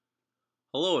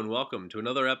Hello and welcome to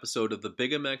another episode of the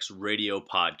Big MX Radio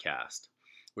Podcast.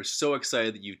 We're so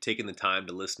excited that you've taken the time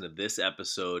to listen to this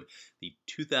episode, the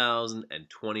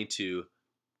 2022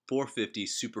 450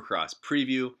 Supercross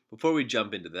preview. Before we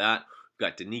jump into that, we've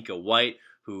got Danica White,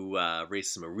 who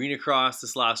raced some arena cross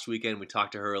this last weekend. We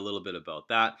talked to her a little bit about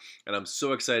that, and I'm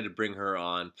so excited to bring her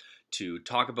on to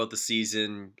talk about the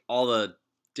season, all the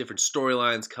different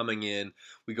storylines coming in.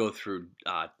 We go through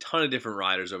a ton of different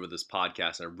riders over this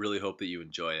podcast, and I really hope that you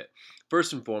enjoy it.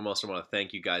 First and foremost, I want to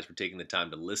thank you guys for taking the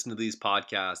time to listen to these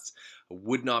podcasts. I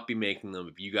would not be making them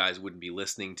if you guys wouldn't be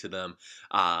listening to them,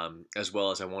 as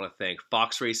well as I want to thank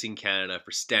Fox Racing Canada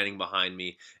for standing behind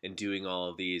me and doing all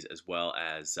of these, as well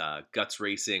as Guts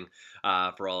Racing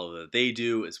for all of that they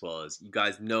do, as well as you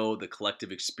guys know the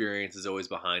collective experience is always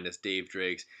behind us. Dave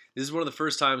Drakes. This is one of the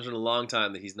first times in a long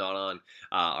time that he's not on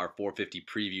our 450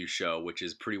 preview show, which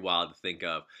is pretty wild to think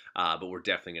of, but we're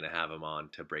definitely going to have him on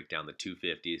to break down the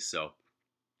 250s. So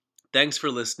thanks for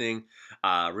listening.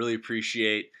 Really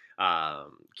appreciate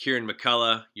Kieran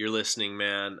McCullough, you're listening,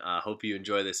 man. Hope you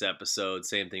enjoy this episode.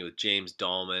 Same thing with James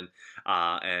Dahlman,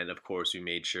 and of course, we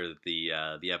made sure that the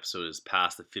episode is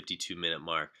past the 52-minute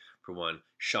mark for one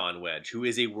Sean Wedge, who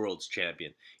is a world's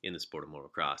champion in the sport of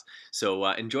motocross. So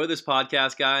enjoy this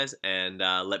podcast, guys, and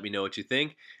let me know what you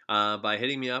think by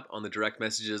hitting me up on the direct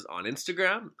messages on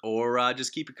Instagram, or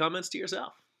just keep your comments to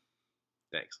yourself.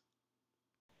 Thanks.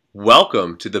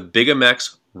 Welcome to the Big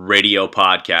MX Radio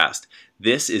Podcast.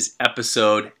 This is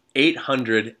episode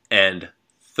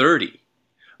 830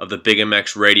 of the Big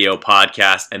MX Radio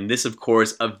Podcast, and this, of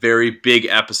course, a very big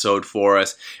episode for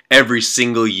us every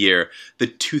single year, the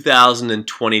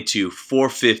 2022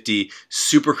 450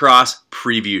 Supercross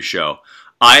Preview Show.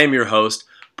 I am your host,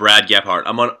 Brad Gephardt.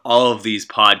 I'm on all of these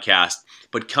podcasts,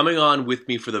 but coming on with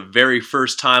me for the very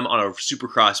first time on a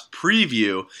Supercross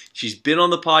preview, she's been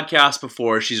on the podcast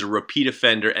before, she's a repeat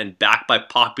offender, and back by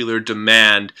popular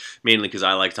demand, mainly because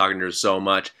I like talking to her so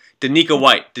much, Danica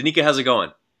White. Danica, how's it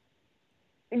going?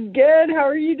 Good. How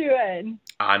are you doing?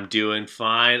 I'm doing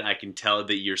fine. I can tell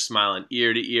that you're smiling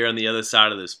ear to ear on the other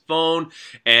side of this phone,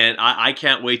 and I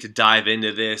can't wait to dive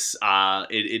into this.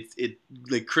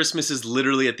 Like Christmas is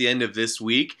literally at the end of this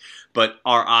week, but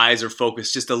our eyes are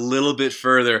focused just a little bit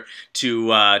further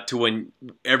to when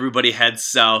everybody heads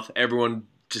south. Everyone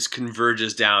just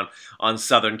converges down on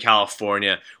Southern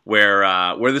California, where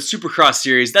the Supercross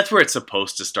Series, that's where it's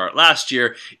supposed to start. Last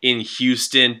year in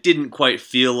Houston, didn't quite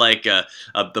feel like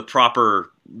the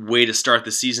proper way to start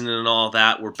the season and all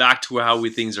that. We're back to how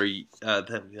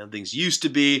things used to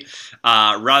be.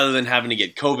 Rather than having to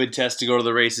get COVID tests to go to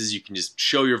the races, you can just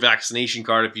show your vaccination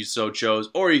card if you so chose,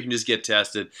 or you can just get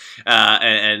tested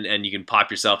and you can pop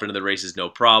yourself into the races no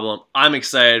problem. I'm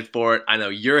excited for it. I know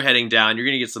you're heading down. You're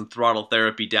going to get some throttle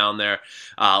therapy down there.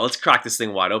 Let's crack this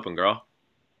thing wide open, girl.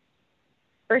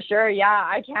 For sure, yeah.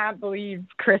 I can't believe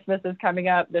Christmas is coming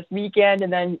up this weekend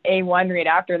and then A1 right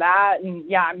after that. And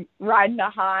yeah, I'm riding a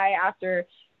high after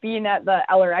being at the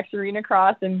LRX Arena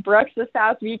Cross in Brooks this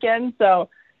past weekend. So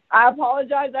I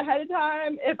apologize ahead of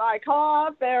time if I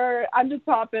cough, or I'm just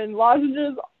popping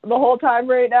lozenges the whole time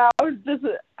right now.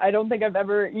 I don't think I've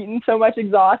ever eaten so much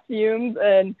exhaust fumes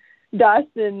and dust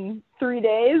in 3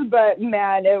 days, but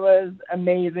man, it was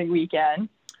amazing weekend.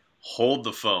 Hold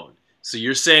the phone. So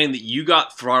you're saying that you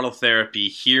got throttle therapy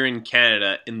here in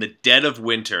Canada in the dead of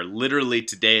winter. Literally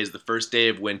today is the first day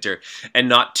of winter, and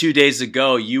not 2 days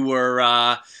ago you were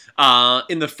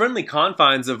in the friendly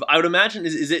confines of, I would imagine,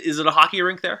 is it a hockey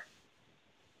rink there?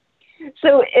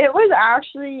 So it was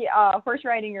actually a horse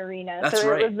riding arena. That's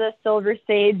right. It was the Silver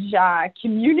Sage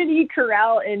Community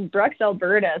Corral in Brooks,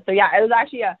 Alberta. So yeah, it was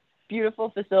actually a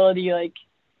beautiful facility, like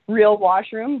real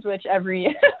washrooms, which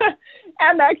every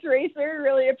MX racer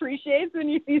really appreciates when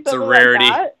you see something like that. It's a rarity.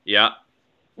 Yeah.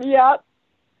 Yep.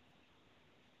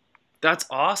 That's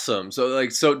awesome.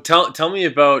 So tell me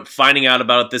about finding out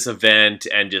about this event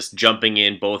and just jumping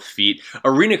in both feet.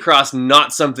 Arena cross,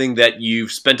 not something that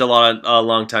you've spent a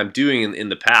long time doing in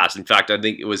the past. In fact, I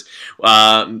think it was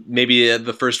maybe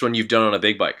the first one you've done on a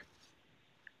big bike.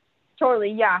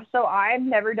 Totally, yeah. So I've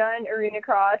never done arena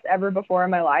cross ever before in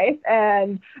my life,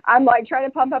 and I'm like trying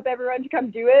to pump up everyone to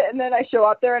come do it, and then I show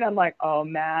up there and I'm like, oh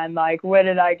man, like what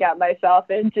did I get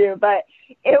myself into? But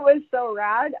it was so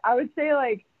rad. I would say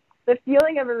like the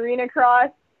feeling of arena cross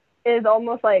is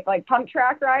almost like pump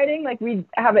track riding. Like we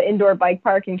have an indoor bike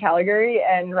park in Calgary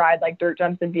and ride like dirt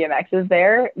jumps and BMXs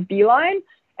there, Beeline,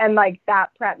 and like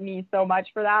that prepped me so much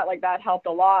for that. Like that helped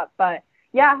a lot. But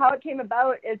yeah, how it came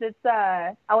about is it's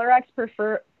LRX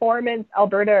Performance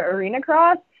Alberta Arena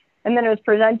Cross, and then it was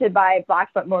presented by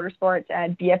Blackfoot Motorsports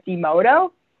and BFD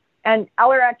Moto. And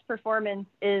LRX Performance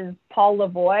is Paul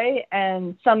Lavoie,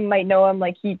 and some might know him,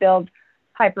 like he builds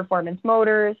high performance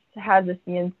motors, has a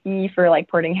CNC for like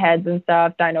porting heads and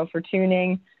stuff, dyno for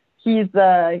tuning. He's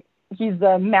the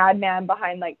madman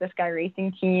behind like the Sky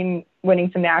Racing team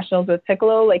winning some nationals with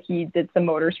Piccolo. Like he did some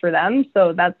motors for them.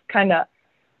 So that's kind of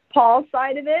Paul's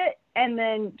side of it. And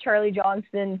then Charlie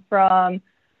Johnston from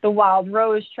the Wild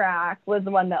Rose track was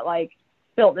the one that like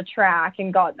built the track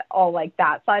and got all like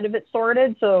that side of it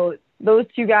sorted. So those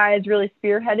two guys really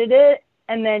spearheaded it.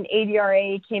 And then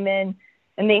ADRA came in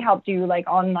and they helped do like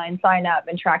online sign up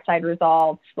and trackside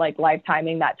results, like live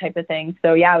timing, that type of thing.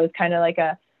 So yeah, it was kind of like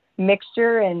a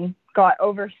mixture and got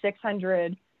over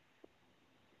 600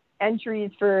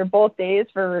 entries for both days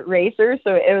for racers.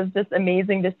 So it was just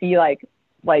amazing to see like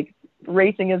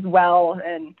racing as well,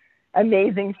 and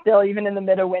amazing still, even in the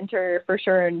mid of winter for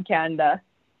sure in Canada.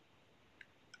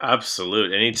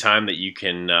 Absolute. Anytime that you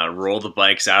can roll the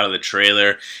bikes out of the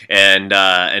trailer and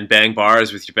bang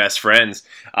bars with your best friends,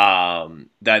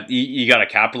 that you got to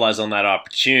capitalize on that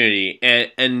opportunity.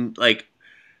 And like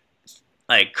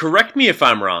correct me if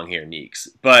I'm wrong here, Neeks,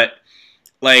 but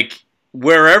like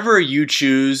wherever you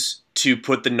choose to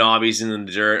put the knobbies in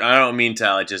the dirt, I don't mean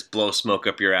to like just blow smoke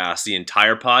up your ass the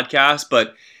entire podcast,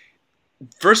 but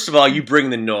first of all, you bring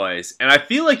the noise, and I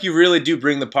feel like you really do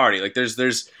bring the party. Like there's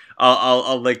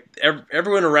like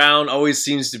everyone around always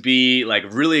seems to be like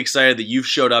really excited that you've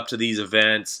showed up to these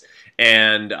events,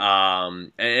 and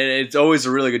it's always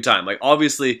a really good time. Like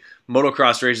obviously,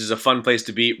 motocross races is a fun place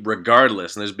to be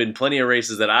regardless, and there's been plenty of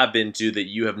races that I've been to that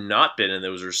you have not been, and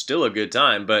those are still a good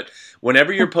time. But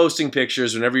whenever you're posting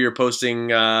pictures, whenever you're posting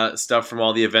stuff from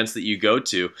all the events that you go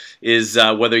to, is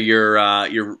whether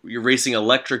you're racing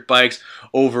electric bikes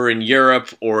over in Europe,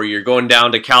 or you're going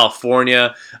down to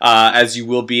California, as you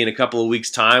will be in a couple of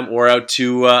weeks' time, or out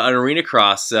to an arena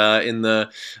cross in the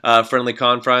friendly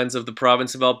confines of the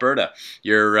province of Alberta.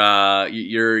 You're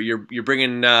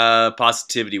bringing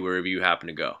positivity wherever you happen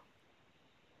to go.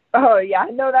 Oh yeah,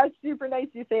 no, that's super nice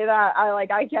you say that.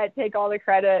 I can't take all the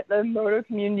credit. The moto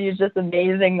community is just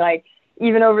amazing. Like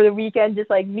even over the weekend,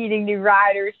 just like meeting new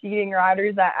riders, seeing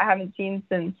riders that I haven't seen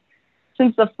since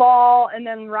the fall, and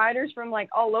then riders from like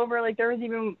all over. Like there was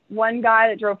even one guy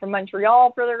that drove from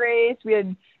Montreal for the race. We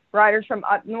had riders from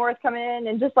up north come in,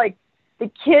 and just like the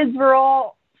kids were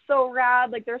all so rad.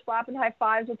 Like they're slapping high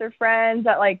fives with their friends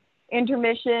at like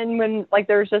intermission when like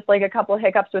there was just like a couple of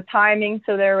hiccups with timing,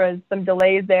 so there was some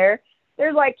delays there.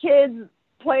 There's like kids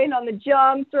playing on the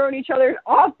jumps, throwing each other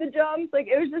off the jumps. Like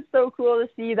it was just so cool to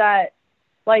see that,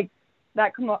 like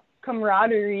that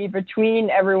camaraderie between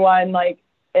everyone. Like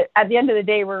at the end of the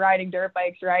day, we're riding dirt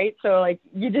bikes, right? So like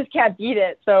you just can't beat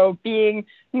it. So being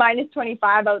minus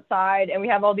 25 outside, and we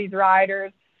have all these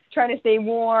riders trying to stay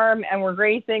warm, and we're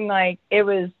racing, like it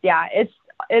was, yeah,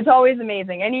 it's always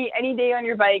amazing. Any day on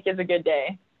your bike is a good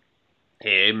day.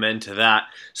 Hey, amen to that.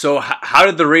 So how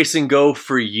did the racing go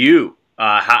for you?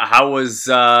 How was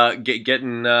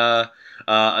getting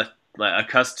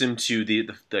accustomed to the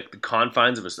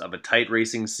confines of a tight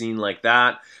racing scene like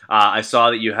that? I saw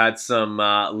that you had some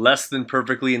less than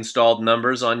perfectly installed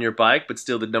numbers on your bike, but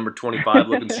still the number 25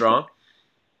 looking strong.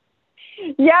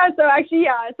 Yeah, so actually,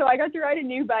 so I got to ride a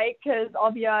new bike because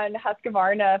I'll be on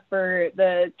Husqvarna for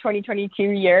the 2022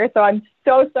 year. So I'm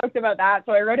so stoked about that.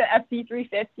 So I rode a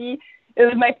FC350. It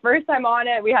was my first time on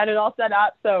it. We had it all set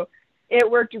up, so it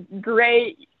worked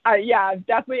great. Yeah,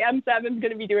 definitely M7 is going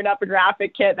to be doing up a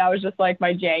graphic kit. That was just like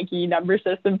my janky number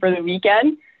system for the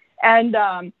weekend. And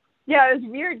yeah, it was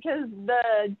weird because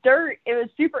the dirt, it was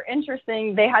super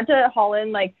interesting. They had to haul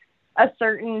in like a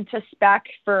certain to spec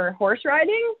for horse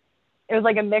riding. It was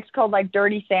like a mix called like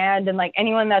dirty sand, and like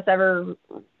anyone that's ever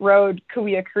rode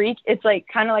Kawia Creek, it's like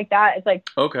kind of like that. It's like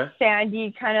okay,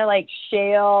 sandy, kind of like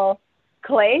shale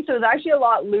clay. So it was actually a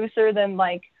lot looser than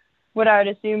like what I would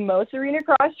assume most arena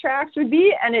cross tracks would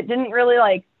be. And it didn't really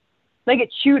like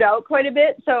it chewed out quite a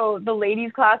bit. So the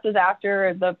ladies class was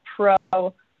after the pro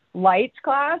lights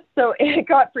class. So it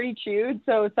got pretty chewed.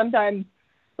 So sometimes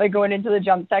like going into the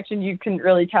jump section, you couldn't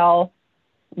really tell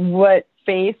what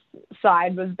face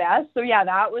side was best. So yeah,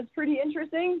 that was pretty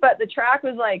interesting, but the track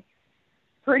was like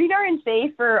pretty darn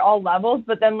safe for all levels,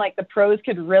 but then like the pros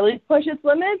could really push its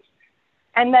limits.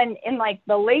 And then in like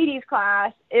the ladies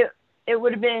class, it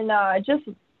would have been just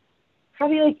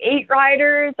probably like 8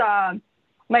 riders,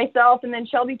 myself, and then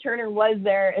Shelby Turner was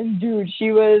there, and dude,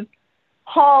 she was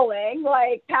hauling,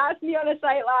 like passed me on a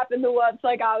sight lap in the whoops,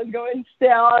 like I was going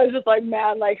still. I was just like,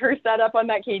 man, like her setup on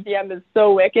that KTM is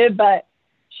so wicked. But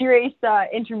she raced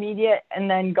intermediate and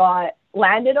then got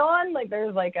landed on. Like there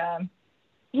was like a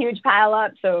huge pile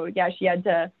up. So yeah, she had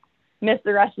to missed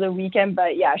the rest of the weekend.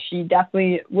 But yeah, she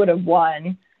definitely would have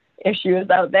won if she was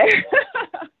out there.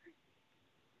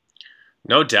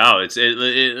 No doubt,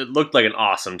 it looked like an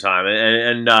awesome time,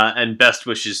 and best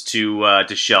wishes to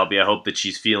Shelby. I hope that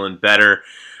she's feeling better.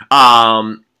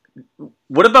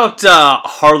 What about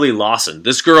Harley Lawson?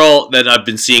 This girl that I've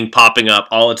been seeing popping up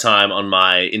all the time on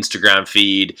my Instagram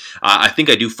feed. I think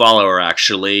I do follow her,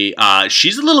 actually.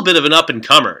 She's a little bit of an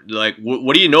up-and-comer. Like,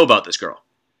 what do you know about this girl?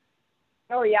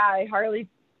 Oh, yeah. Harley's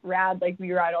rad. Like,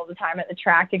 we ride all the time at the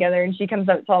track together, and she comes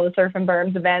out to all the Surf and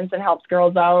Berms events and helps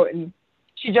girls out. And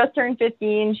she just turned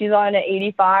 15. She's on at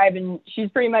 85, and she's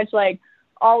pretty much, like,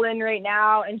 all in right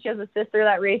now. And she has a sister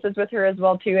that races with her as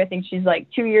well, too. I think she's,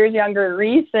 like, 2 years younger,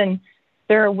 Reese, and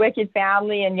they're a wicked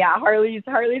family. And yeah, Harley's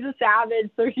a savage,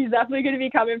 so she's definitely going to be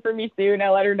coming for me soon. I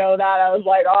let her know that. I was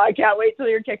like, oh, I can't wait till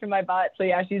you're kicking my butt. So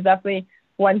yeah, she's definitely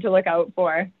one to look out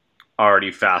for.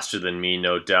 Already faster than me,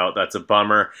 no doubt. That's a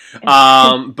bummer.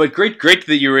 But great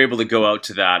that you were able to go out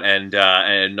to that and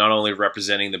not only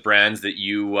representing the brands that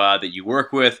you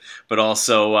work with, but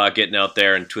also getting out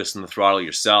there and twisting the throttle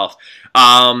yourself.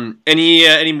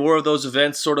 Any more of those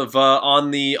events sort of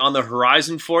on the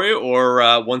horizon for you,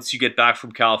 or once you get back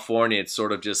from California, it's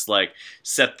sort of just like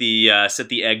set the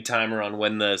egg timer on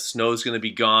when the snow's going to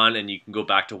be gone, and you can go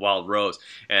back to Wild Rose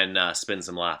and spin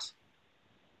some laps.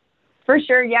 For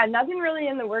sure, yeah. Nothing really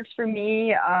in the works for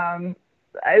me.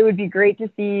 It would be great to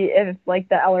see if like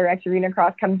the LRX Arena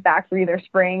Cross comes back for either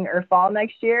spring or fall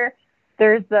next year.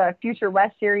 There's the Future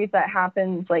West series that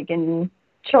happens like in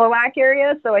Chilliwack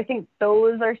area, so I think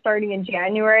those are starting in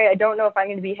January. I don't know if I'm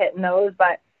going to be hitting those,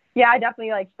 but yeah, I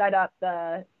definitely like set up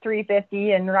the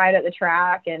 350 and ride at the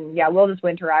track, and yeah, we'll just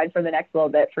winter ride for the next little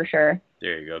bit for sure.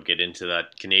 There you go. Get into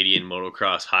that Canadian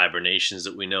motocross hibernations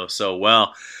that we know so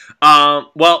well.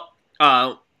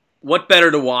 What better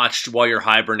to watch while you're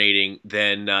hibernating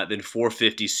than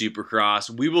 450 Supercross?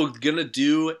 We were gonna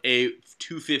do a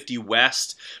 250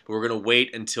 West, but we're gonna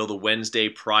wait until the Wednesday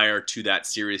prior to that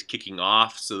series kicking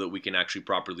off so that we can actually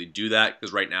properly do that.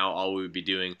 Because right now, all we would be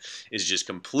doing is just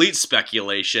complete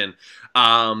speculation.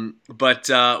 But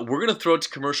we're gonna throw it to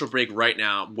commercial break right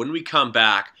now. When we come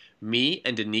back, me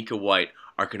and Danica White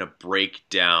are going to break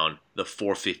down the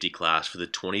 450 class for the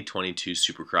 2022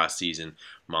 Supercross season,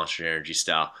 Monster Energy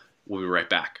style. We'll be right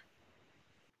back.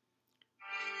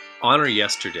 Honor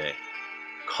yesterday,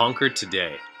 conquer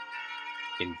today,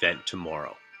 invent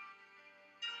tomorrow.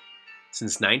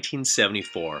 Since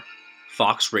 1974,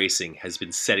 Fox Racing has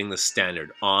been setting the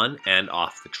standard on and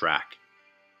off the track.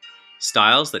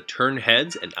 Styles that turn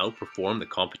heads and outperform the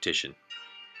competition.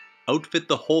 Outfit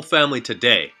the whole family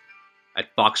today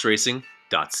at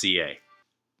foxracing.ca.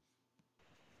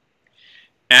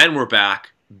 And we're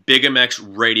back. Big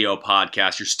MX Radio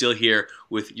Podcast. You're still here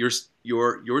with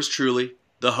yours truly,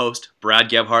 the host, Brad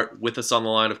Gebhart, with us on the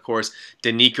line, of course.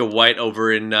 Danica White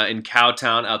over in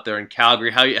Cowtown out there in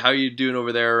Calgary. How you doing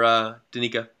over there,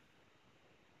 Danica?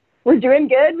 We're doing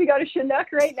good. We got a Chinook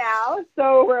right now,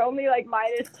 so we're only like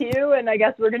 -2, and I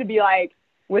guess we're going to be like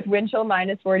with wind chill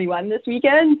 -41 this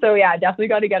weekend. So yeah, definitely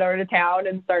got to get out of town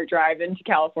and start driving to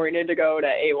California to go to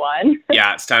A1.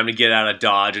 Yeah, it's time to get out of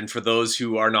Dodge. And for those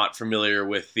who are not familiar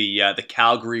with the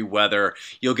Calgary weather,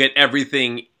 you'll get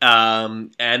everything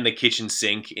and the kitchen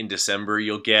sink in December.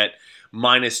 You'll get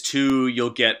 -2, you'll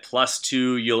get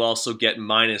 +2, you'll also get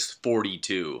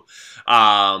 -42.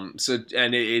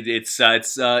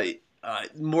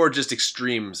 It's more just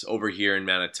extremes over here in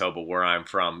Manitoba, where I'm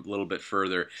from, a little bit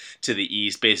further to the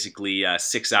east, basically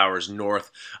 6 hours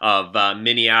north of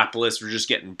Minneapolis. We're just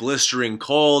getting blistering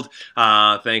cold.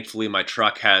 Thankfully, my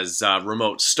truck has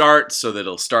remote start, so that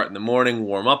it'll start in the morning,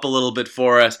 warm up a little bit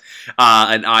for us.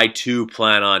 And I, too,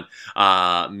 plan on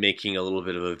making a little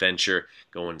bit of a venture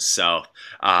going south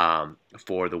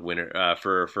for the winter,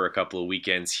 for a couple of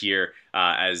weekends here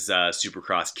as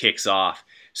Supercross kicks off.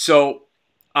 So,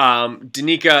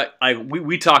 Danica,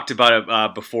 we talked about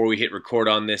it before we hit record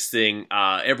on this thing.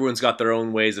 Everyone's got their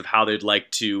own ways of how they'd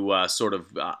like to sort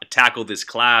of tackle this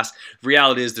class. The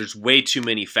reality is there's way too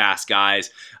many fast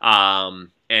guys, and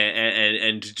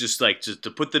just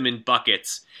to put them in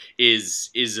buckets is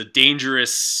a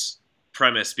dangerous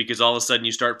premise, because all of a sudden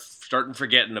you starting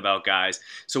forgetting about guys.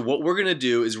 So what we're going to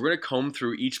do is we're going to comb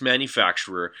through each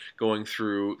manufacturer, going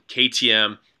through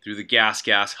KTM, through the Gas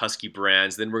Husky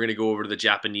brands. Then we're going to go over to the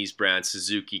Japanese brands,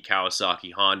 Suzuki,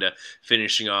 Kawasaki, Honda,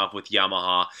 finishing off with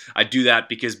Yamaha. I do that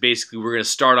because basically we're going to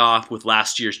start off with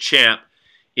last year's champ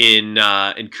in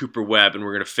Cooper Webb, and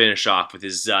we're going to finish off with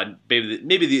his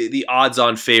maybe the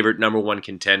odds-on favorite number one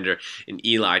contender in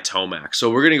Eli Tomac.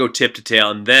 So we're going to go tip to tail,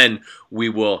 and then we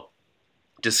will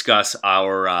discuss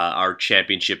our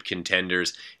championship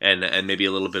contenders and maybe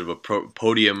a little bit of a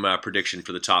podium prediction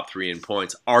for the top three in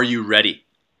points. Are you ready?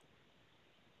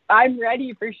 I'm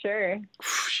ready for sure.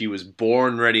 She was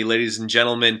born ready, ladies and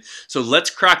gentlemen. So let's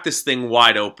crack this thing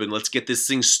wide open. Let's get this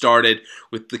thing started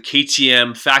with the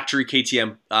KTM, factory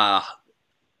KTM,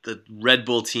 the Red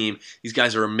Bull team. These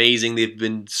guys are amazing. They've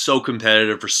been so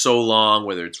competitive for so long,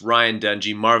 whether it's Ryan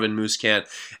Dungey, Marvin Musquin,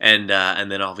 and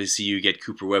then obviously you get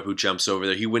Cooper Webb, who jumps over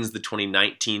there. He wins the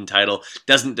 2019 title,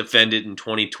 doesn't defend it in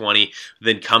 2020,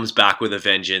 then comes back with a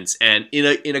vengeance. And in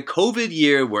a COVID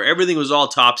year where everything was all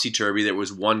topsy-turvy, there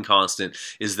was one constant,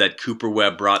 is that Cooper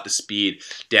Webb brought the speed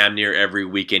damn near every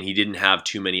weekend. He didn't have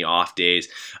too many off days.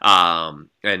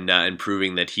 And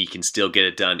proving that he can still get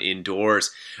it done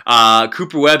indoors.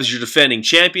 Cooper Webb is your defending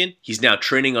champion. He's now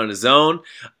training on his own.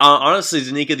 Honestly,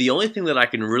 Danica, the only thing that I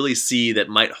can really see that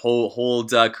might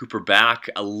hold Cooper back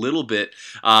a little bit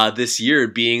this year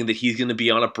being that he's going to be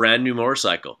on a brand new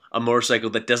motorcycle. A motorcycle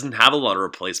that doesn't have a lot of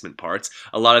replacement parts.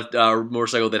 A lot of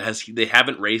motorcycle that they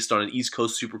haven't raced on an East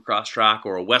Coast Supercross track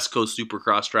or a West Coast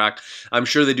Supercross track. I'm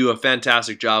sure they do a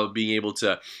fantastic job of being able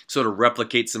to sort of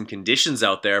replicate some conditions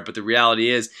out there, but the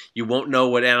reality is you won't know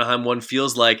what Anaheim 1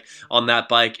 feels like on that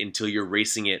bike until you're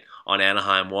racing it on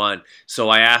Anaheim 1. So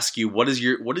I ask you, what is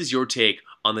your take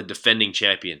on the defending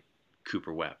champion,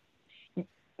 Cooper Webb?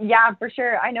 Yeah, for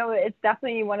sure. I know it's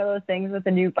definitely one of those things with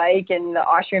the new bike, and the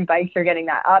Austrian bikes are getting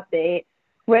that update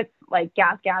with like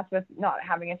gas with not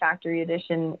having a factory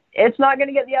edition. It's not going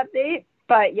to get the update,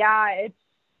 but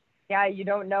you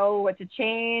don't know what to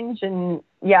change, and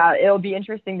it'll be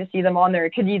interesting to see them on there.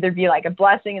 It could either be like a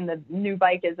blessing and the new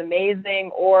bike is amazing,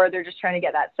 or they're just trying to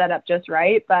get that set up just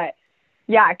right. But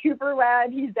yeah, Cooper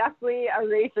Webb, he's definitely a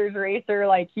racer's racer.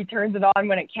 Like, he turns it on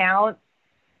when it counts.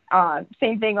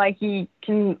 Same thing, like, he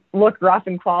can look rough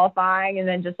in qualifying and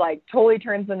then just like totally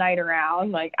turns the night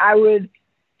around. Like, I would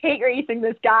hate racing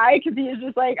this guy because he is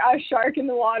just like a shark in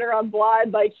the water on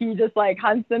blood. Like, he just like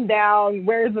hunts them down,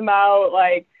 wears them out.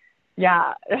 Like,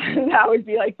 yeah, that would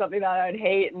be like something that I'd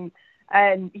hate.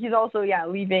 And he's also,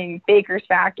 leaving Baker's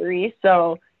factory.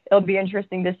 So it'll be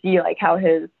interesting to see like how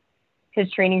his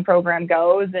training program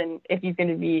goes, and if he's going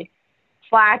to be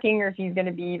slacking or if he's going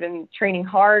to be even training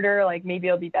harder. Like, maybe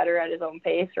he'll be better at his own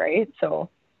pace, right? So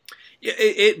yeah,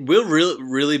 it will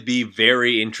really be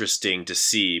very interesting to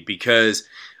see because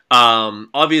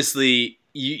obviously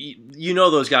you know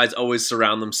those guys always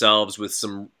surround themselves with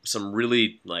some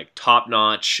really like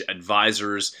top-notch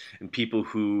advisors and people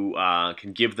who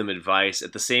can give them advice.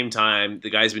 At the same time, the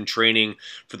guy's been training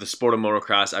for the sport of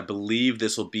motocross. I believe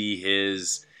this will be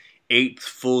his 8th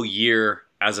full year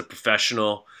as a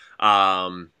professional.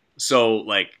 So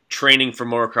like training for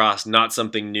motocross, not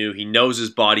something new. He knows his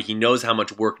body. He knows how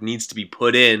much work needs to be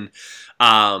put in.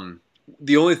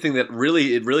 The only thing that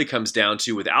really comes down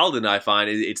to with Aldon, I find,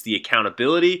 is it's the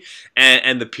accountability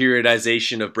and the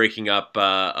periodization of breaking up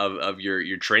of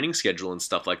your training schedule and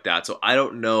stuff like that. So I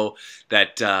don't know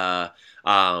that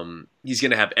he's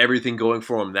going to have everything going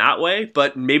for him that way,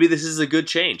 but maybe this is a good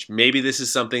change. Maybe this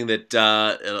is something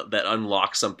that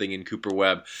unlocks something in Cooper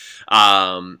Webb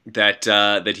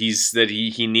that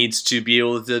he needs to be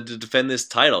able to defend this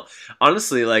title.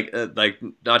 Honestly, like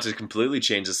not to completely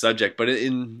change the subject, but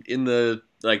in the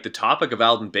like the topic of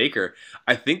Aldon Baker,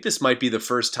 I think this might be the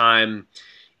first time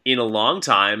in a long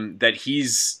time that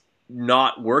he's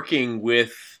not working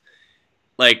with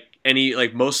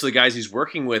most of the guys he's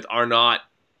working with are not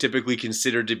typically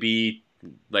considered to be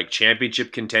like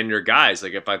championship contender guys.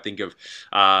 Like, if I think of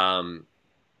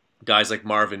guys like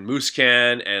Marvin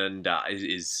Musquin and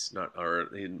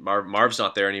Marv's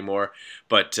not there anymore,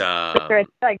 but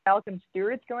like Malcolm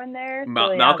Stewart's going there.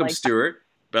 Malcolm Stewart,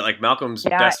 but like Malcolm's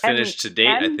best finish to date,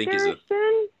 I think, is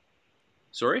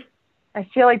sorry. I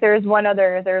feel like there's one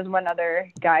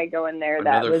other guy going there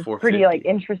that was pretty like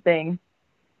interesting.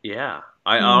 Yeah,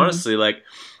 I honestly like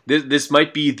this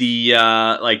might be the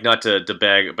like, not to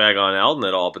bag on Aldon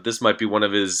at all, but this might be one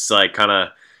of his like kind of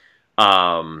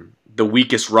the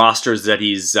weakest rosters that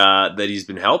he's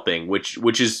been helping, which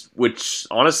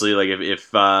honestly, like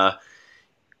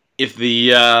if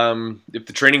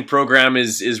the training program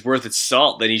is worth its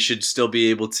salt, then he should still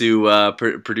be able to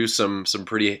produce some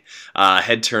pretty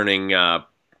head turning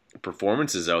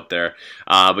performances out there.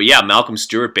 But yeah, Malcolm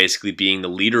Stewart basically being the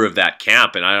leader of that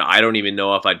camp, and I don't even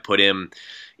know if I'd put him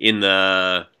in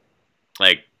the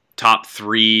like top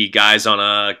 3 guys on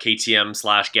a KTM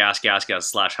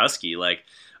 /gas /Husky. Like,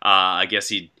 I guess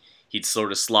he'd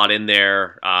sort of slot in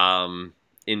there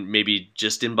in maybe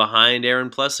just in behind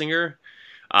Aaron Plessinger.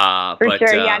 For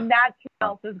sure, yeah, and that's who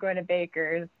else is going to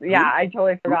Baker's. Yeah, I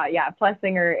totally forgot. Yeah,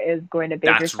 Plessinger is going to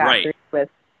Baker's factory with.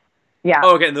 Yeah.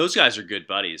 Oh, okay, and those guys are good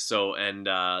buddies. So, and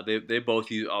they both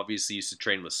obviously used to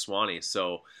train with Swanee.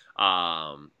 So,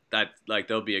 that like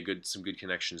there'll be some good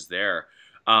connections there.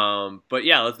 But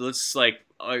yeah, let's like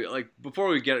before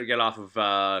we get off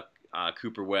of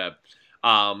Cooper Webb,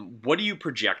 what do you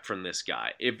project from this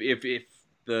guy? If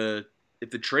the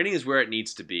training is where it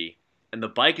needs to be and the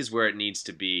bike is where it needs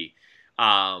to be,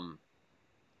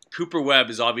 Cooper Webb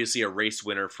is obviously a race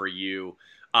winner for you.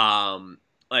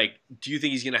 Like, do you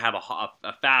think he's going to have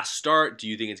a fast start? Do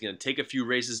you think it's going to take a few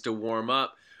races to warm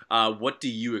up? What do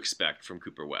you expect from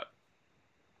Cooper Webb?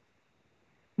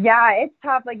 Yeah, it's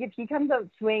tough. Like, if he comes out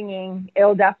swinging,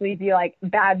 it'll definitely be, like,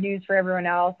 bad news for everyone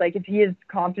else. Like, if his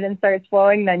confidence starts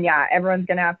flowing, then, yeah, everyone's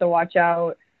going to have to watch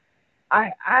out.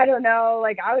 I don't know.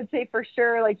 Like, I would say for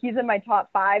sure, like, he's in my top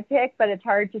 5 pick, but it's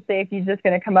hard to say if he's just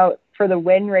going to come out for the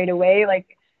win right away.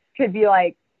 Like, could be,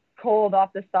 like, cold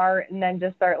off the start and then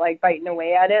just start like biting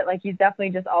away at it. Like, he's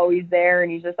definitely just always there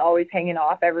and he's just always hanging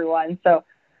off everyone. So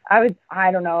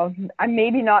I don't know. I'm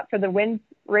maybe not for the win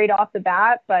right off the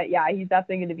bat, but yeah, he's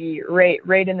definitely going to be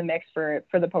right in the mix for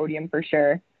the podium for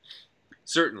sure.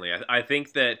 Certainly. I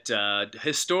think that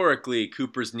historically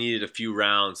Cooper's needed a few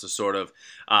rounds to sort of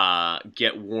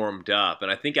get warmed up. And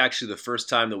I think actually the first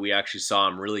time that we actually saw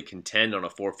him really contend on a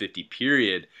 450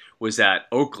 period was at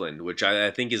Oakland, which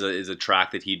I think is a track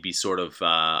that he'd be sort of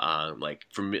not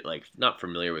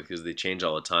familiar with because they change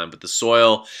all the time, but the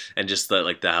soil and just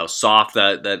the how soft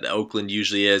that Oakland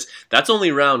usually is. That's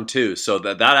only round 2, so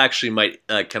that actually might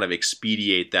kind of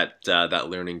expedite that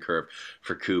learning curve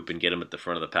for Coop and get him at the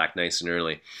front of the pack nice and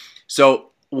early.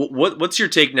 So what's your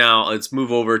take now? Let's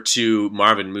move over to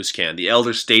Marvin Musquin, the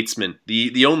elder statesman,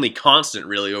 the only constant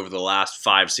really over the last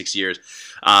 5-6 years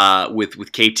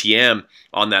with KTM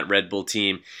on that Red Bull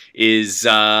team. Is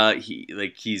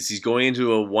he's going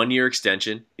into a 1-year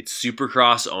extension. It's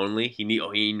Supercross only.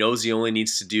 He knows he only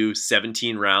needs to do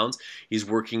 17 rounds. He's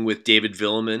working with David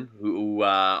Villemin, who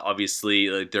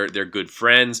obviously they're good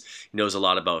friends. He knows a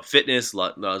lot about fitness,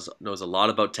 knows a lot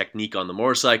about technique on the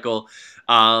motorcycle.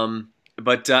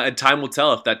 But time will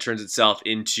tell if that turns itself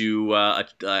into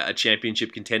a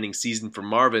championship contending season for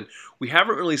Marvin. We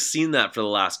haven't really seen that for the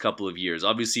last couple of years.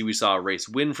 Obviously, we saw a race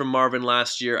win from Marvin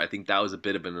last year. I think that was a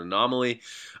bit of an anomaly.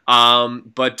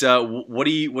 But what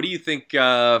do you think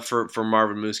for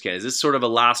Marvin Musquin? Is this sort of a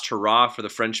last hurrah for the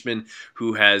Frenchman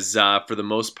who has, for the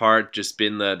most part, just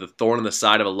been the thorn in the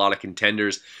side of a lot of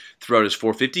contenders throughout his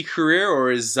 450 career,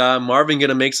 or is Marvin going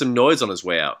to make some noise on his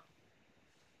way out?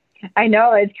 I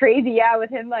know, it's crazy. Yeah,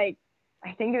 with him, like,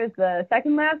 I think it was the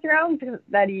second last round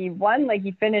that he won. Like,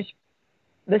 he finished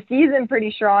the season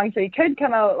pretty strong, so he could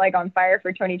come out, like, on fire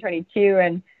for 2022.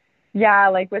 And, yeah,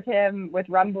 like, with him, with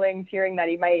rumblings, hearing that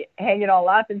he might hang it all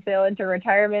up and sail into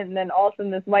retirement, and then also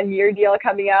this 1-year deal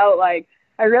coming out, like,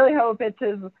 I really hope it's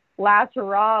his last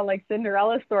hurrah, like,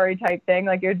 Cinderella story type thing.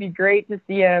 Like, it would be great to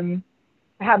see him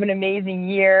have an amazing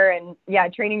year. And yeah,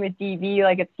 training with DV,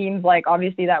 like, it seems like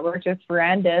obviously that works with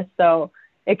Ferrandis, so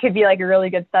it could be like a really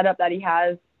good setup that he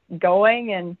has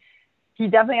going, and he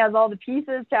definitely has all the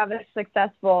pieces to have a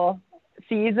successful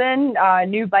season.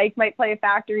 New bike might play a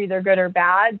factor, either good or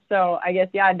bad, so I guess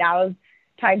now is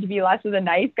time to be less of the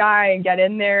nice guy and get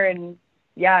in there and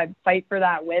fight for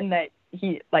that win that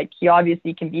he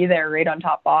obviously can be there right on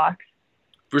top box.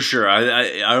 For sure.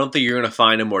 I don't think you're going to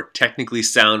find a more technically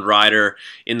sound rider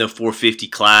in the 450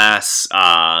 class.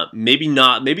 Maybe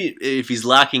not. Maybe if he's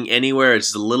lacking anywhere,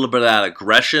 it's a little bit of that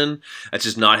aggression. That's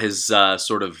just not his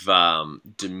sort of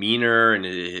demeanor and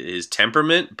his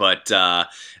temperament. But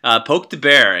poke the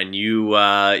bear, and you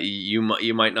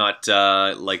might not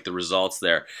like the results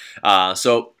there.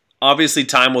 So obviously,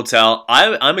 time will tell.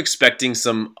 I'm expecting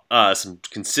some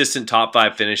consistent top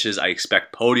 5 finishes. I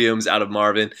expect podiums out of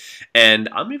Marvin, and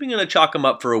I'm even going to chalk him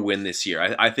up for a win this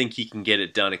year. I think he can get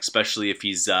it done, especially if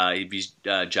he's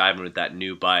jiving with that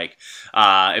new bike.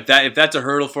 If that's a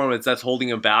hurdle for him, if that's holding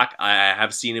him back, I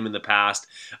have seen him in the past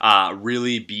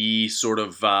really be sort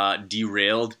of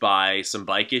derailed by some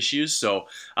bike issues. So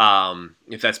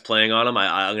if that's playing on him,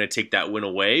 I'm going to take that win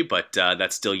away, but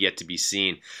that's still yet to be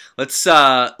seen. Let's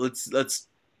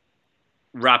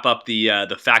wrap up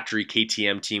the factory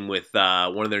KTM team with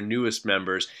one of their newest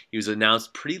members. He was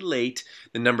announced pretty late,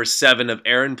 the number 7 of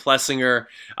Aaron Plessinger.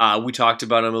 We talked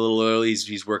about him a little early.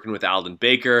 He's working with Alden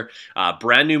Baker.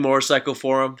 Brand new motorcycle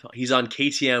for him. He's on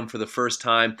KTM for the first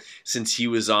time since he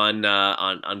was on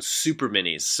Super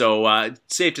Minis. So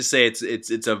safe to say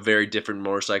it's a very different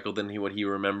motorcycle than what he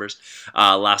remembers.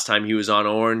 Last time he was on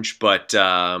Orange, but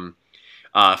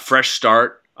fresh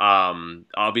start.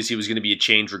 Obviously, it was going to be a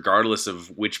change regardless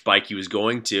of which bike he was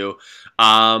going to.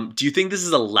 Do you think this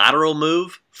is a lateral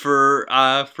move for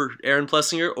Aaron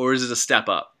Plessinger, or is it a step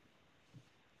up?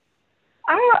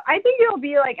 I think it'll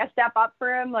be like a step up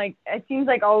for him. Like, it seems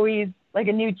like always like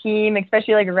a new team,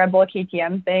 especially like a Red Bull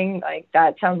KTM thing. Like,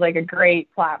 that sounds like a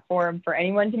great platform for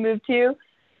anyone to move to.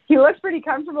 He looks pretty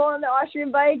comfortable on the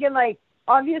Austrian bike, and like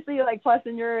obviously like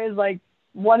Plessinger is like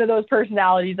one of those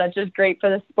personalities that's just great for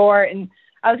the sport. And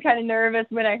I was kind of nervous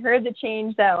when I heard the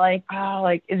change that like, oh,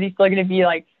 like, is he still going to be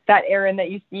like that Aaron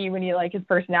that you see when he like his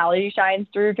personality shines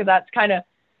through? Because that's kind of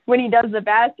when he does the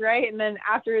best, right? And then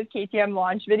after his KTM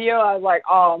launch video, I was like,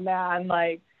 oh man,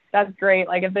 like, that's great.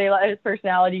 Like, if they let his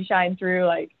personality shine through,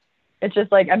 like, it's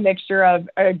just like a mixture of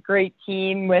a great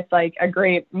team with like a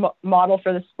great model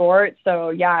for the sport. So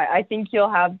yeah, I think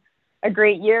he'll have a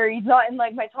great year. He's not in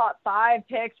like my top 5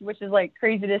 picks, which is like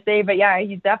crazy to say, but yeah,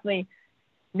 he's definitely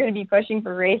going to be pushing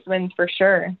for race wins for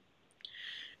sure.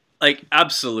 Like,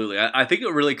 absolutely. I think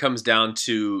it really comes down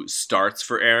to starts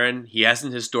for Aaron. He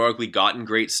hasn't historically gotten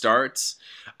great starts.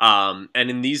 And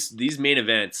in these main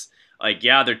events, like,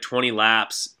 yeah, they're 20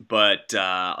 laps, but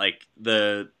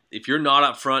if you're not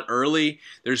up front early,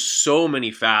 there's so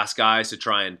many fast guys to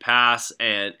try and pass,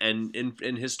 and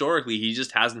historically he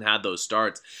just hasn't had those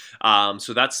starts.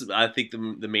 So that's, I think,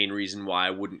 the main reason why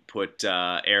I wouldn't put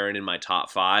Aaron in my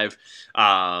top 5.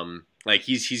 Like,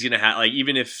 he's gonna have, like,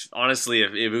 even if honestly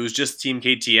if it was just Team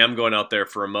KTM going out there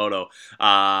for a moto,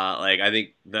 like, I think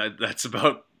that's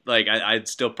about, like, I'd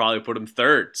still probably put him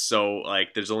 3rd. So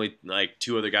like there's only like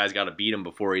 2 other guys got to beat him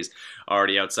before he's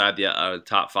already outside the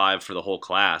top 5 for the whole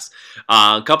class.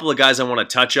 A couple of guys I want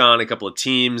to touch on, a couple of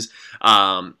teams.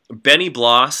 Benny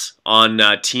Bloss on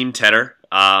Team Tedder.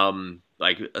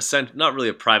 Like, not really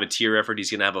a privateer effort. He's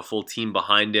going to have a full team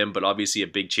behind him, but obviously a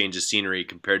big change of scenery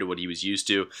compared to what he was used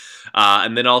to.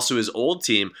 And then also his old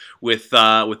team with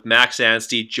Max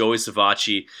Anstey, Joey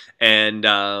Savacci, and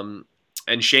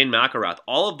Shane McElrath.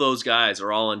 All of those guys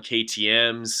are all on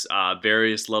KTM's,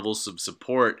 various levels of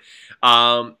support.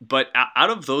 But out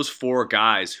of those 4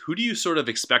 guys, who do you sort of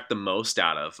expect the most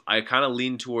out of? I kind of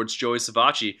lean towards Joey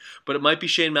Savacci, but it might be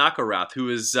Shane McElrath, who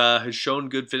has shown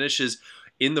good finishes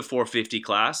in the 450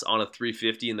 class on a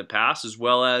 350 in the past, as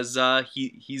well as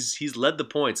he's led the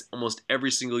points almost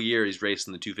every single year he's raced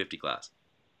in the 250 class.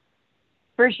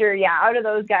 For sure, yeah. Out of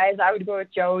those guys, I would go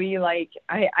with Joey. Like,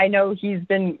 I know he's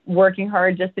been working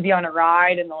hard just to be on a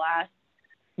ride in the last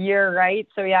year, right?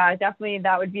 So yeah, definitely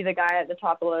that would be the guy at the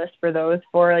top of the list for those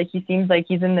 4. Like, he seems like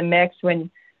he's in the mix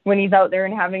when he's out there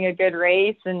and having a good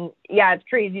race. And yeah, it's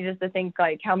crazy just to think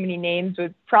like how many names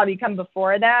would probably come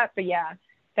before that. But yeah,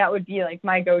 that would be like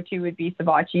my go-to would be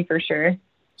Savacci for sure.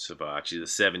 Savacci, the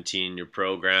 17-year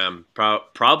program,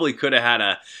 probably should have had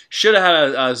a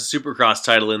Supercross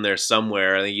title in there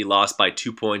somewhere. I think he lost by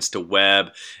 2 points to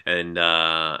Webb, and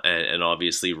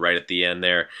obviously right at the end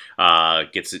there,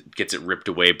 gets it ripped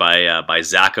away by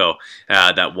Zacho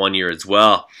that 1 year as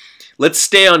well. Let's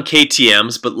stay on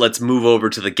KTMs, but let's move over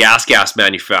to the gas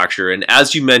manufacturer. And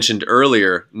as you mentioned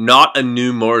earlier, not a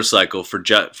new motorcycle for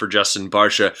Justin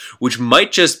Barcia, which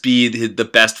might just be the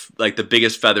best, like the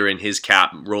biggest feather in his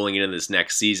cap rolling into this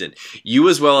next season. You,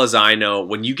 as well as I know,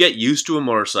 when you get used to a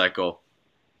motorcycle,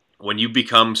 when you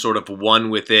become sort of one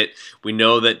with it, we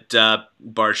know that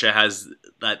Barcia has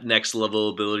that next level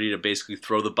ability to basically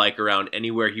throw the bike around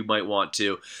anywhere he might want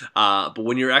to. But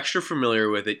when you're extra familiar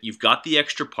with it, you've got the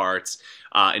extra parts.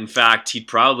 In fact, he'd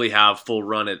probably have full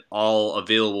run at all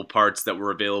available parts that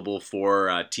were available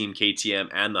for Team KTM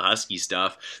and the Husky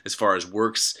stuff. As far as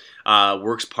works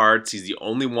parts, he's the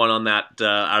only one on that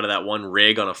out of that one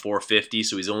rig on a 450,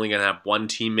 so he's only going to have one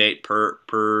teammate per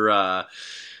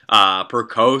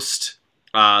coast.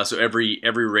 So every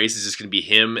race is just going to be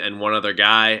him and one other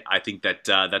guy. I think that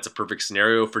that's a perfect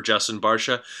scenario for Justin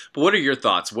Barcia. But what are your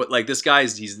thoughts? What, like, this guy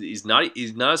he's not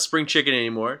a spring chicken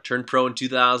anymore. Turned pro in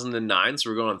 2009, so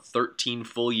we're going on 13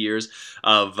 full years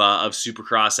of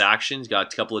Supercross action. He's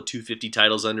got a couple of 250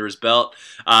 titles under his belt,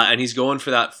 and he's going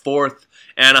for that 4th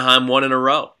Anaheim one in a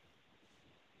row.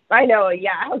 I know,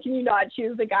 yeah. How can you not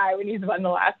choose the guy when he's won the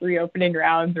last 3 opening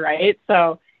rounds, right?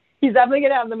 So he's definitely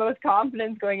going to have the most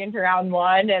confidence going into round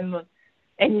 1. And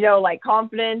you know, like,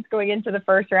 confidence going into the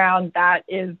first round, that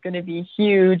is going to be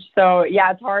huge. So,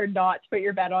 yeah, it's hard not to put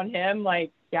your bet on him,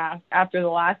 like, yeah, after the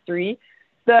last 3.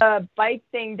 The bike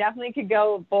thing definitely could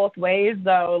go both ways,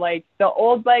 though. Like, the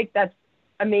old bike, that's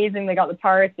amazing. They got the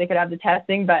parts. They could have the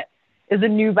testing. But is the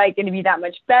new bike going to be that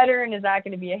much better? And is that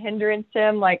going to be a hindrance to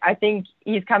him? Like, I think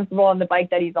he's comfortable on the bike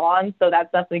that he's on. So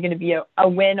that's definitely going to be a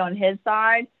win on his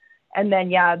side. And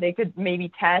then, yeah, they could maybe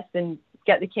test and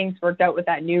get the kinks worked out with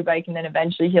that new bike, and then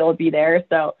eventually he'll be there.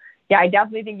 So yeah, I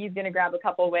definitely think he's going to grab a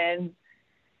couple wins.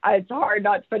 It's hard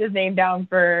not to put his name down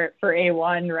for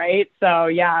A1, right? So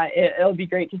yeah, it'll be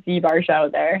great to see Barcia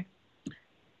out there.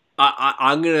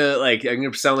 I'm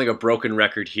gonna sound like a broken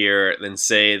record here and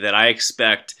say that I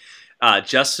expect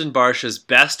Justin Barcia's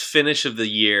best finish of the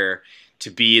year to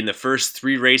be in the first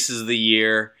 3 races of the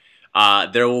year.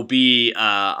 There will be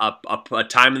a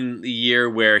time in the year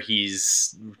where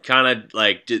he's kind of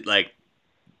like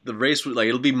the race, like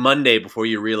it'll be Monday before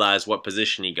you realize what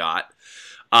position he got,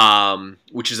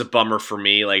 which is a bummer for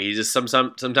me. Like he just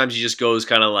sometimes he just goes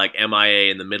kind of like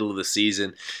MIA in the middle of the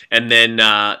season, and then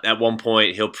at one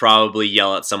point he'll probably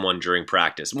yell at someone during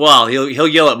practice. Well, he'll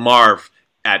yell at Marv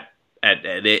at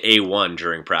A1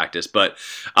 during practice, but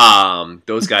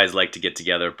those guys like to get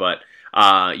together. But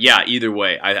yeah, either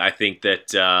way, I think that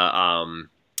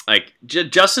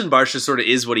Justin Barcia sort of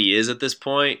is what he is at this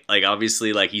point. Like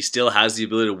obviously, like he still has the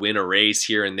ability to win a race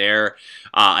here and there.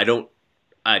 I don't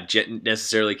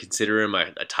necessarily consider him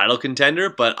a title contender,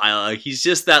 but he's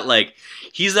just that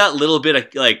he's that little bit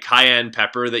of like cayenne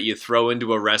pepper that you throw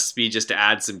into a recipe just to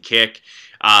add some kick.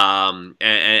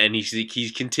 And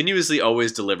he continuously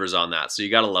always delivers on that. So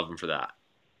you got to love him for that.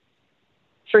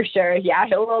 For sure. Yeah.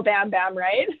 A little Bam Bam,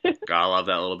 right? Gotta love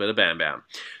that little bit of Bam Bam.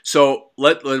 So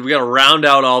we got to round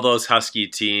out all those Husky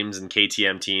teams and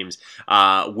KTM teams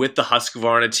with the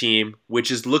Husqvarna team,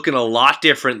 which is looking a lot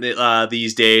different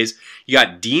these days. You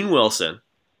got Dean Wilson,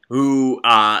 who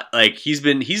he's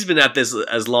been at this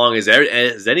as long as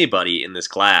anybody in this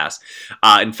class.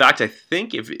 In fact, I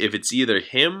think if it's either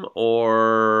him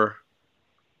or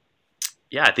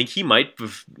I think he might be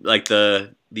like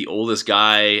the oldest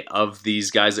guy of these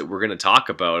guys that we're going to talk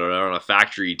about on a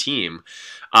factory team.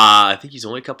 I think he's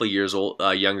only a couple of years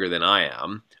younger than I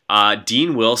am.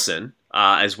 Dean Wilson,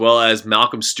 as well as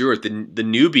Malcolm Stewart, the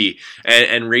newbie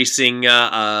and racing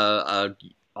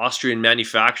Austrian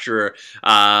manufacturer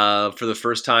for the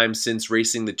first time since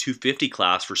racing the 250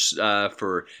 class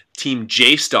for Team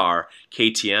J-Star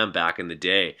KTM back in the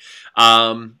day.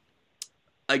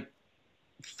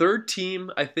 Third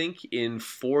team, I think, in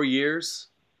 4 years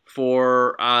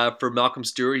for Malcolm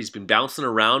Stewart. He's been bouncing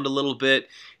around a little bit.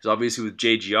 He's obviously with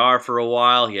JGR for a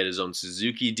while. He had his own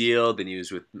Suzuki deal. Then he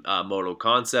was with Moto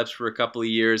Concepts for a couple of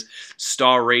years,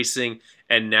 Star Racing,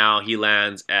 and now he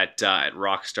lands at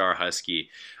Rockstar Husky.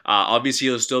 Obviously,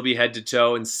 he'll still be head to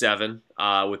toe in 7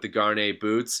 with the Garnet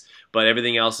boots, but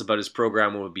everything else about his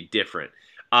program will be different.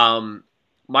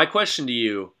 My question to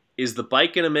you is: the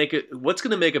bike going to make it? What's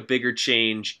going to make a bigger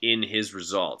change in his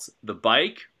results, the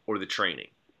bike or the training?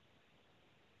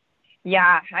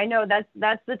 Yeah, I know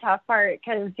that's the tough part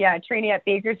because training at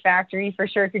Baker's factory for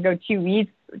sure could go two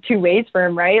ways for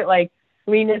him, right? Like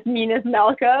leanest, meanest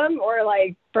Malcolm, or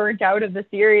like burnt out of the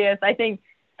serious. I think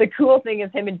the cool thing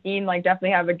is him and Dean like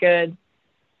definitely have a good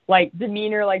like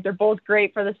demeanor. Like they're both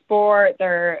great for the sport.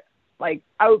 They're like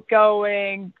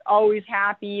outgoing, always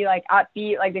happy, like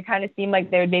upbeat. Like they kind of seem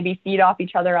like they would maybe feed off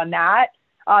each other on that.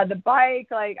 The bike,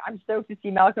 like I'm stoked to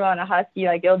see Malcolm on a Husky.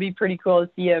 Like it'll be pretty cool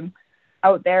to see him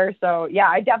out there. So yeah,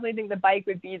 I definitely think the bike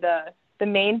would be the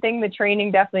main thing. The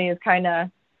training definitely is kind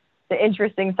of the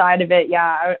interesting side of it.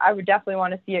 Yeah, I would definitely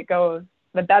want to see it go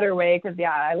the better way because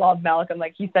I love Malcolm.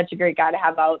 Like he's such a great guy to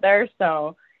have out there.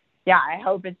 So yeah, I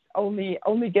hope it's only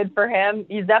good for him.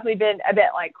 He's definitely been a bit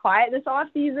like quiet this off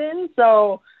season,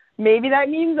 so maybe that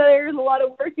means that there's a lot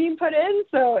of work being put in.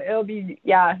 So it'll be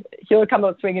he'll come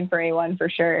out swinging for A1 for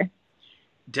sure.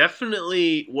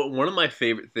 Definitely, one of my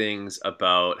favorite things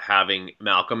about having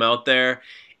Malcolm out there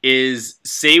is,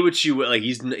 say what you will, like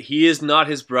he is not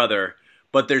his brother,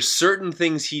 but there's certain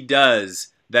things he does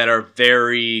that are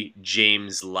very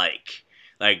James-like.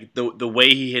 Like the way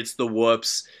he hits the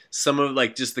whoops, some of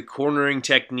like just the cornering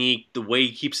technique, the way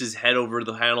he keeps his head over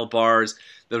the handlebars,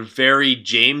 they're very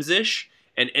James-ish.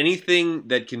 And anything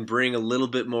that can bring a little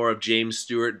bit more of James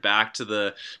Stewart back to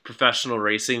the professional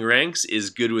racing ranks is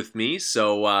good with me.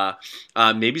 So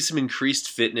maybe some increased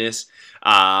fitness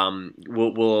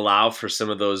will allow for some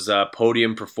of those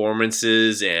podium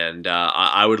performances, and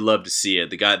I would love to see it.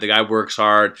 The guy works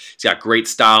hard. He's got great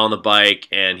style on the bike,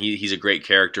 and he's a great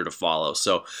character to follow.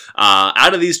 So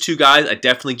out of these two guys, I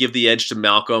definitely give the edge to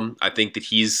Malcolm. I think that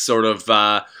he's sort of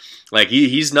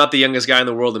he's not the youngest guy in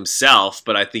the world himself,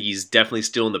 but I think he's definitely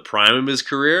still in the prime of his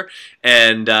career.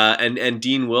 And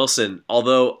Dean Wilson,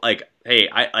 although I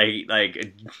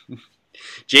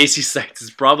JC Sykes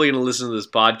is probably going to listen to this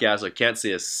podcast. So I can't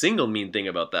say a single mean thing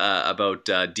about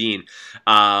Dean.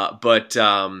 I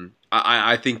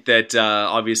think that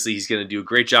obviously he's going to do a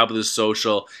great job with his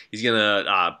social. He's going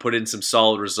to put in some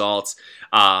solid results.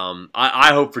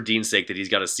 I hope for Dean's sake that he's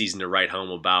got a season to write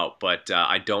home about, but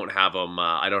I don't have him.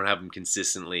 I don't have him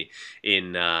consistently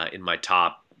in my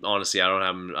top. Honestly, I don't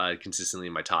have him consistently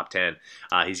in my top 10.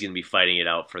 He's going to be fighting it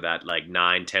out for that like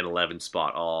 9, 10, 11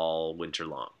 spot all winter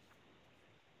long.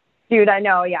 Dude, I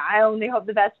know. Yeah, I only hope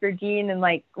the best for Dean, and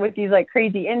like with these like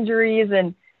crazy injuries,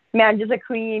 and man, just a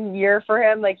clean year for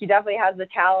him. Like he definitely has the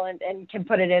talent and can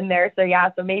put it in there. So yeah,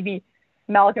 so maybe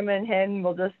Malcolm and him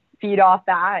will just feed off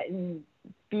that and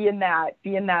be in that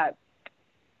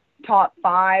top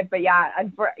 5. But yeah,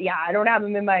 I don't have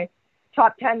him in my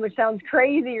top 10, which sounds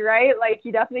crazy, right? Like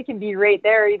he definitely can be right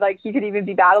there. He could even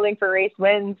be battling for race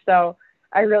wins. So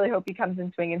I really hope he comes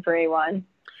in swinging for A1.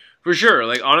 For sure.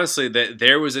 Like honestly, that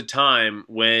there was a time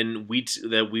when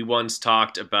we once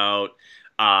talked about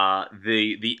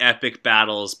the epic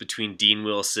battles between Dean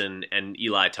Wilson and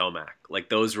Eli Tomac. Like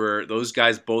those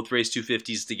guys both raced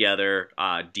 250s together.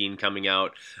 Dean coming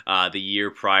out the year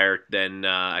prior, then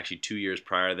actually 2 years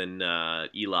prior than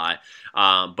Eli.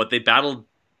 But they battled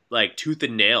like tooth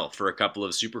and nail for a couple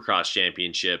of Supercross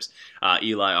championships.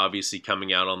 Eli obviously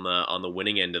coming out on the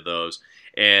winning end of those,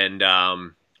 and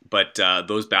but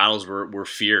those battles were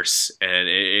fierce, and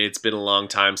it's been a long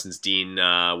time since Dean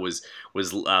was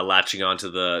latching onto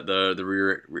the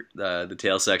rear the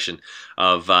tail section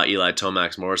of Eli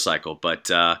Tomac's motorcycle.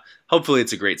 But hopefully,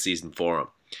 it's a great season for him.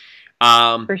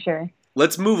 For sure.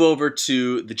 Let's move over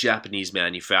to the Japanese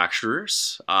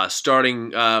manufacturers,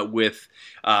 starting with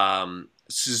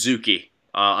Suzuki.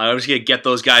 I'm just going to get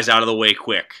those guys out of the way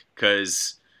quick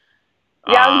because...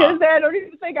 Yeah, I was going to say, I don't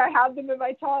even think I have them in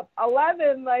my top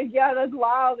 11. Like, yeah, that's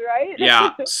wild, right?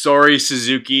 Yeah, sorry,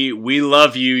 Suzuki. We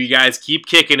love you. You guys keep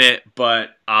kicking it,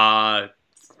 but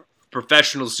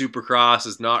professional Supercross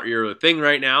is not your thing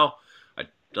right now.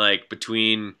 Like,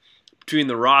 between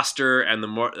the roster and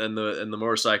the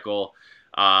motorcycle...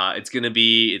 it's gonna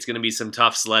be some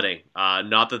tough sledding.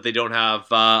 Not that they don't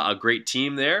have a great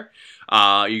team there.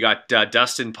 You got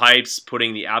Dustin Pipes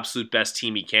putting the absolute best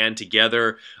team he can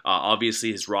together.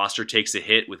 Obviously, his roster takes a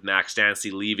hit with Max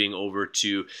Stanley leaving over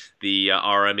to the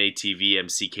RMATV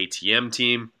MCKTM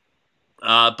team.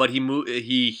 But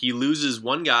he loses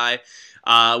one guy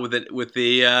with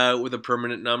a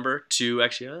permanent number to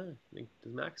actually.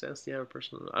 Does Max Stanley have a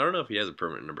personal? I don't know if he has a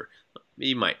permanent number.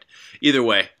 He might. Either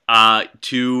way,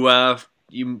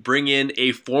 you bring in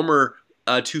a former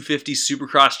 250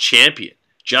 Supercross champion,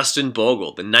 Justin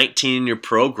Bogle, the 19-year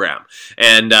program,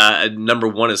 and number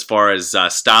one as far as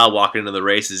style walking into the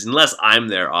races, unless I'm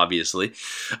there, obviously.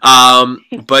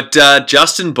 But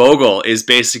Justin Bogle is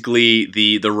basically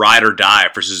the ride or die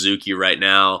for Suzuki right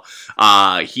now.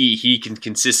 He can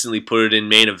consistently put it in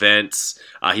main events.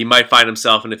 He might find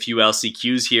himself in a few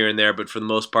LCQs here and there, but for the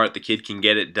most part, the kid can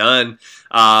get it done.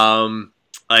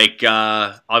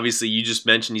 Obviously, you just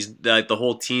mentioned the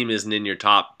whole team isn't in your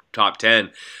top 10,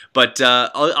 but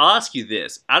I'll ask you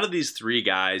this: out of these three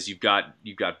guys, you've got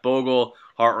Bogle,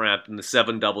 Hartranft, and the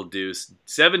 7 Double Deuce.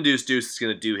 7 Deuce is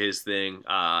going to do his thing.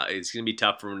 It's going to be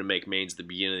tough for him to make mains at the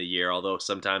beginning of the year, although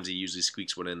sometimes he usually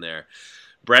squeaks one in there.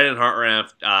 Brandon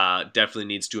Hartranft definitely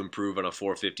needs to improve on a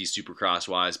 450 Supercross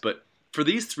wise, but for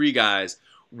these three guys,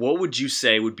 what would you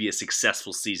say would be a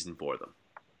successful season for them?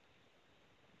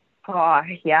 Oh,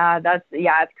 yeah,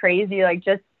 it's crazy. Like,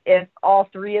 just if all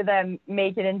three of them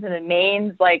make it into the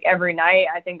mains, like, every night,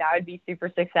 I think that would be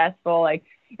super successful. Like,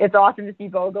 it's awesome to see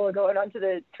Bogle going onto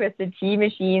the Twisted Tea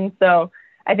machine. So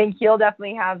I think he'll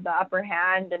definitely have the upper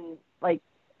hand and, like,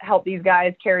 help these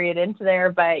guys carry it into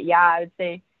there. But, yeah, I would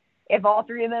say if all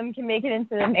three of them can make it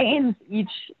into the mains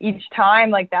each time,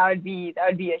 like, that would be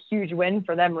a huge win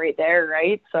for them right there,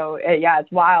 right? So, yeah,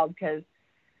 it's wild because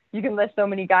you can list so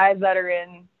many guys that are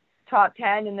in top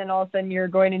 10, and then all of a sudden you're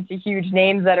going into huge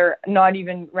names that are not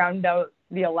even round out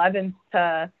the 11th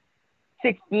to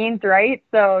 16th, right?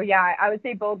 So, yeah, I would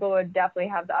say Bogle would definitely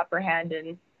have the upper hand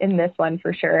in this one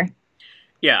for sure.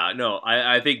 Yeah, no,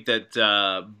 I think that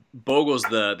Bogle's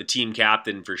the team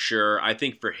captain for sure. I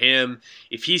think for him,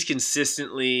 if he's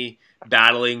consistently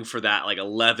battling for that like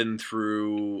 11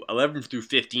 through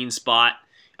 15 spot,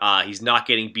 he's not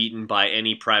getting beaten by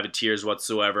any privateers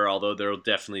whatsoever, although there will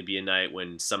definitely be a night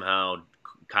when somehow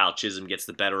Kyle Chisholm gets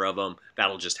the better of him.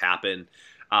 That'll just happen.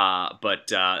 But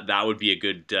that would be a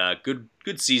good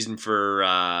season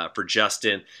for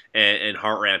Justin and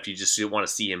Hartranft. You just want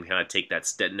to see him kind of take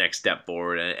that next step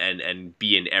forward and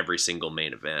be in every single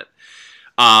main event.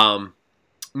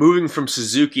 moving from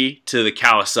Suzuki to the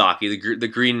Kawasaki, the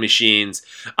Green Machines,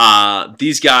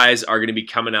 these guys are going to be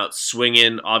coming out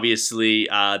swinging. Obviously,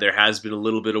 there has been a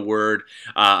little bit of word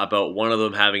about one of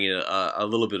them having a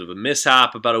little bit of a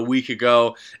mishap about a week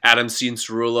ago. Adam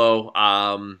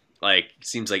Cianciarulo,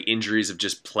 seems like injuries have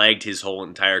just plagued his whole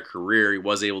entire career. He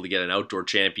was able to get an outdoor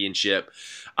championship.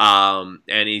 And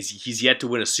he's yet to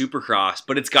win a Supercross,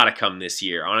 but it's got to come this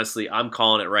year. Honestly, I'm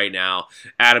calling it right now.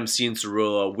 Adam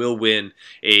Cianciarulo will win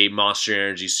a Monster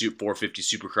Energy 450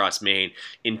 Supercross main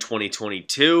in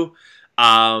 2022.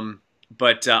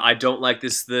 But I don't like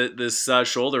this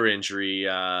shoulder injury,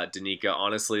 Danica.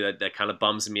 Honestly, that kind of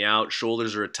bums me out.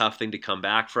 Shoulders are a tough thing to come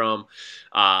back from.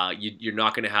 You're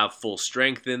not going to have full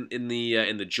strength in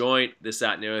the joint, this,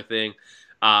 that, and the other thing.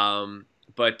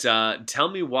 But tell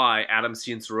me why Adam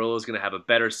Cianciarulo is going to have a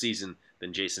better season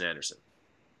than Jason Anderson.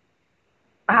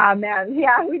 Ah, man.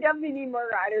 Yeah, we definitely need more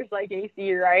riders like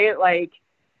AC, right? Like,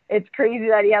 it's crazy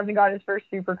that he hasn't got his first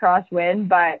Supercross win.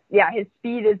 But, yeah, his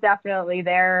speed is definitely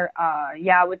there.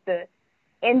 With the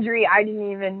injury, I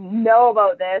didn't even know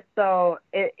about this. So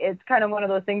it's kind of one of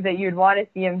those things that you'd want to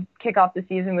see him kick off the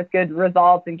season with good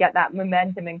results and get that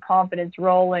momentum and confidence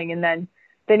rolling, and then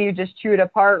you just chew it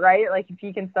apart, right? Like, if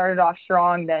he can start it off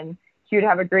strong, then he would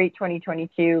have a great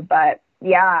 2022. But,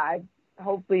 yeah,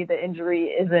 hopefully the injury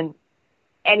isn't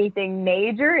anything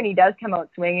major and he does come out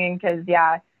swinging, because,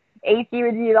 yeah, AC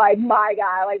would be, like, my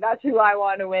guy. Like, that's who I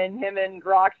want to win. Him and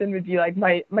Roczen would be, like,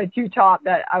 my two top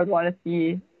that I would want to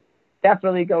see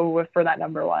definitely go for that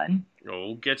number one. Oh,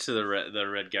 we'll get to the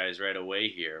red guys right away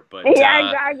here, but yeah,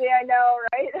 exactly. I know,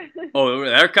 right? Oh,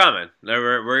 they're coming.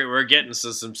 We're getting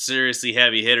some seriously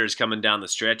heavy hitters coming down the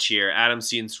stretch here. Adam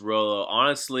Cianciarulo,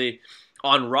 honestly,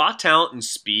 on raw talent and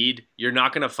speed, you're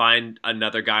not going to find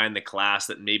another guy in the class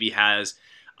that maybe has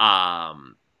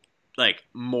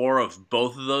more of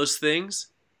both of those things.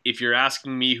 If you're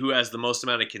asking me who has the most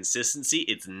amount of consistency,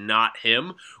 it's not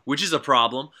him, which is a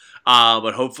problem.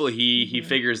 But hopefully he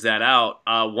figures that out.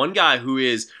 One guy who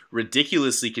is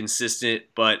ridiculously consistent,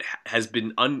 but has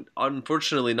been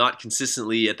unfortunately not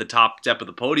consistently at the top step of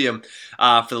the podium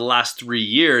for the last 3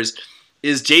 years,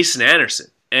 is Jason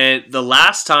Anderson. And the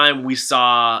last time we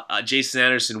saw Jason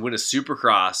Anderson win a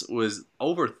Supercross was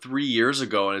over 3 years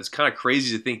ago, and it's kind of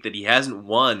crazy to think that he hasn't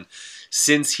won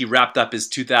since he wrapped up his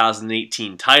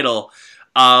 2018 title.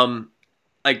 I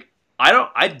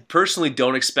personally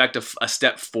don't expect a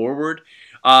step forward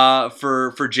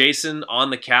for Jason on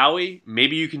the Cowie.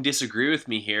 Maybe you can disagree with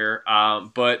me here,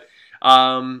 but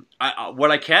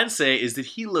what I can say is that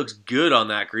he looks good on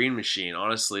that Green Machine.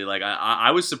 Honestly, like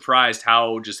I was surprised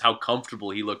how comfortable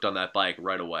he looked on that bike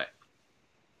right away.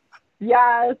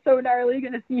 Yeah, it's so gnarly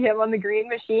going to see him on the Green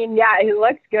Machine. Yeah, he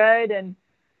looks good, and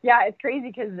yeah, it's crazy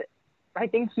because I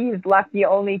think he's left the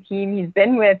only team he's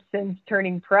been with since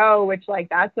turning pro, which, like,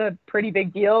 that's a pretty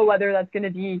big deal, whether that's going to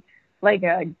be, like,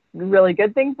 a really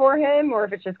good thing for him or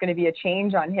if it's just going to be a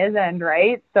change on his end,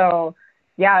 right? So,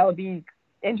 yeah, it'll be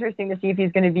interesting to see if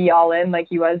he's going to be all in like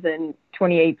he was in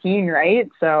 2018, right?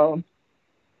 So,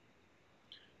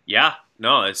 yeah,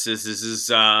 no, this is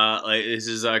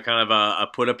kind of a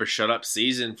put up or shut up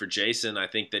season for Jason. I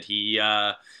think that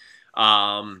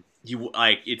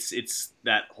it's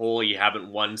that whole you haven't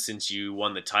won since you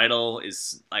won the title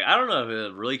is like, I don't know if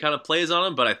it really kind of plays on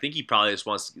him, but I think he probably just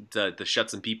wants to shut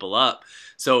some people up.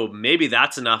 So maybe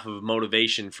that's enough of a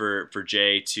motivation for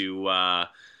Jay to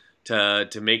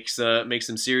make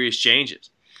some serious changes.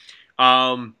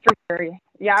 For sure.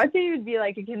 Yeah, I would say he would be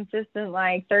like a consistent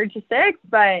like 3rd to 6th,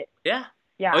 but yeah.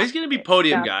 Oh, he's gonna be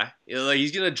podium guy. Like,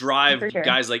 he's gonna drive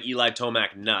guys like Eli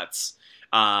Tomac nuts.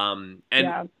 I'll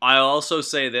also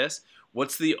say this: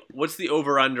 what's the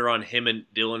over under on him and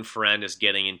Dylan Ferrandis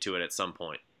getting into it at some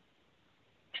point?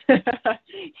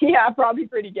 Yeah, probably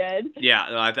pretty good. Yeah,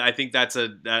 I think that's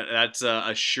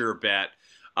a sure bet.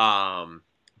 It'll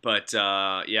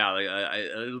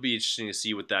be interesting to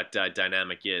see what that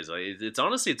dynamic is. It's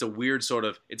honestly it's a weird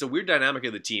dynamic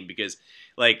of the team, because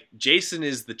like Jason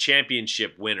is the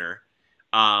championship winner,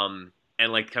 and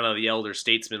like kind of the elder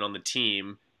statesman on the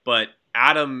team, but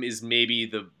Adam is maybe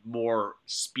the more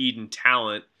speed and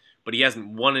talent, but he hasn't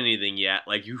won anything yet.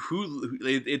 Like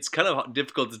it's kind of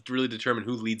difficult to really determine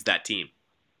who leads that team.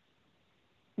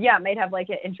 Yeah, it might have like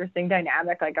an interesting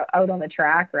dynamic like out on the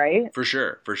track, right? For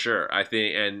sure. I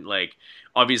think, and like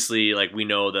obviously, like we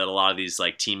know that a lot of these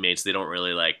like teammates, they don't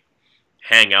really like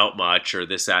hang out much or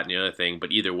this, that, and the other thing.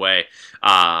 But either way,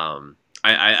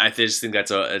 I just think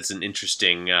it's an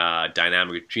interesting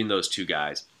dynamic between those two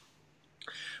guys.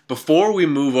 Before we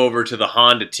move over to the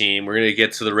Honda team, we're going to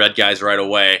get to the red guys right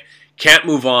away. Can't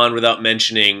move on without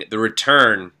mentioning the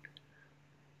return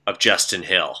of Justin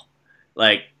Hill.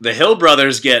 Like, the Hill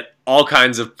brothers get all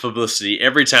kinds of publicity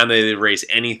every time they race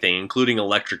anything, including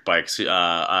electric bikes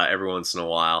every once in a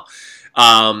while.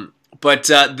 But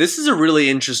this is a really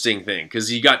interesting thing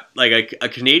because you got like a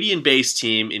Canadian-based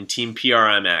team in Team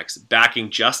PRMX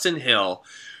backing Justin Hill,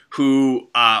 who,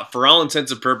 for all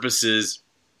intents and purposes,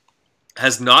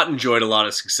 has not enjoyed a lot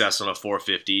of success on a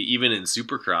 450, even in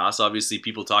Supercross. Obviously,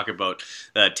 people talk about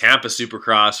the Tampa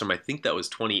Supercross from, I think that was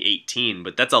 2018,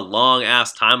 but that's a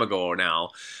long-ass time ago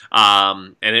now.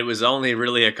 And it was only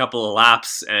really a couple of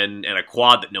laps and a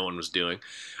quad that no one was doing.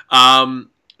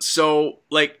 So,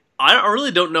 like, I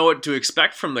really don't know what to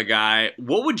expect from the guy.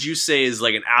 What would you say is,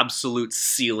 like, an absolute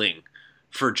ceiling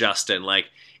for Justin? Like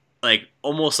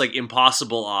almost like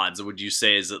impossible odds, would you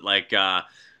say? Is it like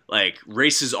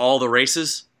races all the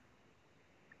races?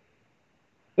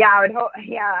 Yeah, I would hope.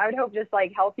 Yeah, I would hope just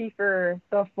like healthy for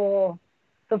the full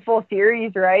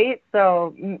series, right?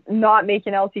 So not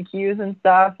making LCQs and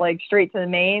stuff, like straight to the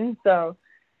main. So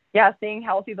yeah, staying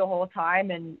healthy the whole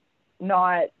time and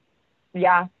not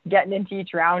getting into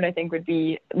each round, I think would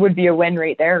be a win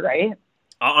right there, right?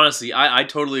 Honestly, I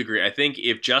totally agree. I think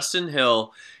if Justin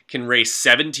Hill can race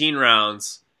 17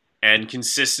 rounds and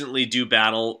consistently do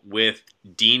battle with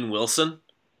Dean Wilson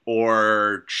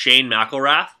or Shane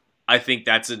McElrath, I think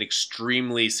that's an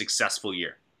extremely successful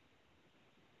year.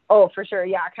 Oh, for sure.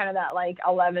 Yeah, kind of that like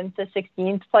 11th to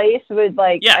 16th place would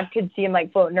I could see him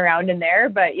like floating around in there.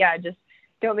 But yeah, just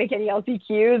don't make any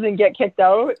LCQs and get kicked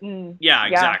out. And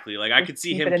exactly. Like I could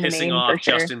see him pissing off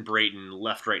Justin Brayton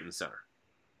left, right, and center.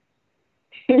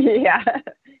 Yeah.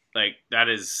 Like that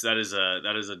is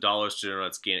a dollars to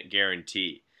donuts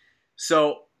guarantee.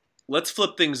 So let's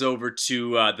flip things over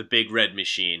to the Big Red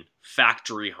Machine,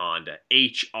 Factory Honda,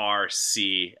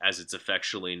 HRC as it's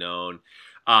affectionately known.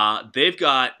 They've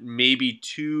got maybe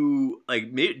two,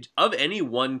 of any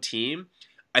one team,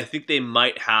 I think they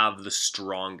might have the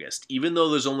strongest. Even though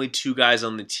there's only two guys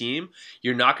on the team,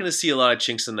 you're not going to see a lot of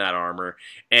chinks in that armor.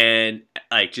 And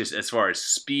like just as far as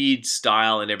speed,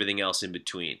 style, and everything else in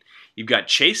between, you've got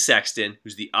Chase Sexton,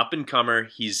 who's the up and comer.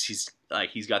 He's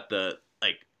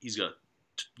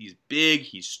big,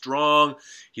 he's strong,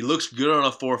 he looks good on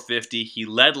a 450. He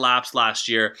led laps last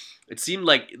year. It seemed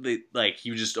like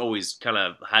he just always kind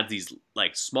of had these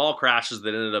like small crashes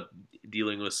that ended up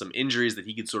dealing with some injuries that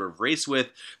he could sort of race with.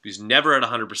 He's never at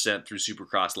 100% through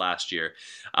Supercross last year.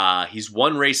 He's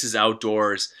won races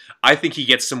outdoors. I think he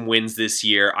gets some wins this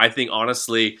year. I think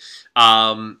honestly,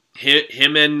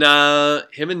 him and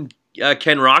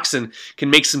Ken Roczen can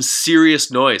make some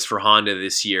serious noise for Honda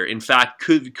this year. In fact,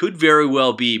 could very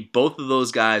well be both of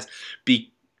those guys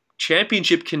be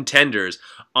championship contenders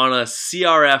on a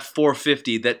CRF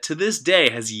 450 that to this day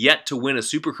has yet to win a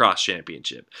Supercross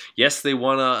championship. Yes, they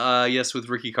won with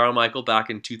Ricky Carmichael back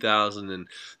in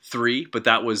 2003, but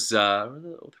that was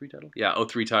the 03 title. Yeah,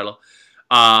 03 title.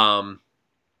 But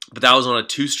that was on a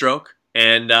two-stroke.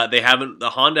 And the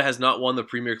Honda has not won the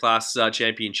Premier Class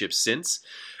championship since.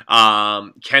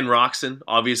 Ken Roczen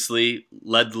obviously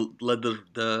led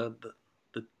the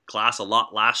class a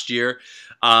lot last year.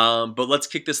 But let's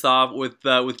kick this off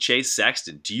with Chase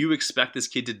Sexton. Do you expect this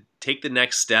kid to take the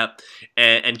next step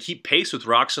and keep pace with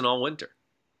Roczen all winter?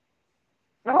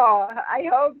 Oh, I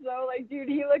hope so. Like, dude,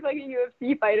 he looked like a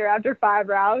UFC fighter after 5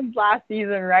 rounds last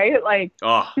season, right? Like,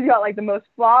 He's got like the most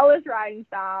flawless riding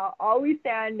style, always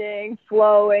standing,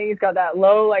 flowing. He's got that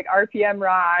low like RPM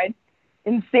ride,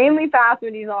 insanely fast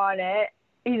when he's on it.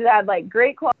 He's had like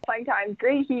great qualifying times,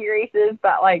 great heat races,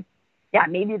 but like, yeah,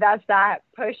 maybe that's that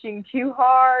pushing too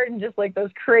hard and just like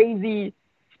those crazy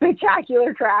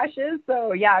spectacular crashes.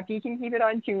 So yeah, if he can keep it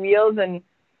on 2 wheels and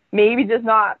maybe just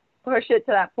not push it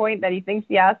to that point that he thinks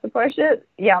he has to push it,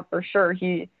 yeah, for sure.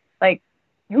 Who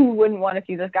wouldn't want to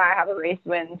see this guy have a race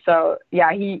win? So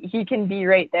yeah, he can be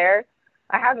right there.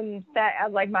 I have him set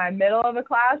as like my middle of the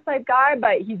class type guy,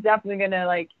 but he's definitely gonna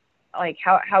like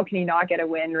how can he not get a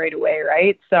win right away,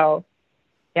 right? So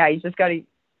yeah, he's just got to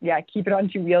keep it on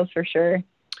 2 wheels for sure.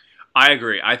 I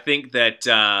agree. I think that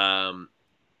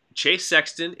Chase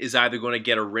Sexton is either going to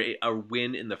get a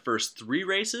win in the first 3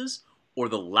 races or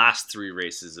the last 3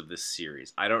 races of this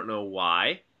series. I don't know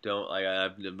why. I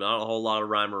have not a whole lot of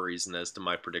rhyme or reason as to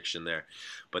my prediction there,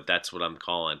 but that's what I'm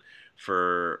calling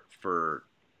for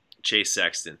Chase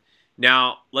Sexton.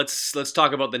 Now let's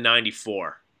talk about the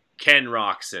 94. Ken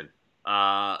Roczen.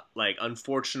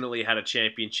 Unfortunately had a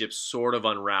championship sort of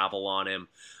unravel on him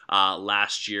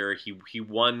last year. He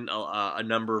won a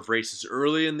number of races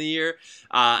early in the year,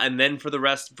 and then for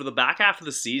the back half of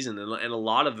the season and a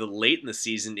lot of the late in the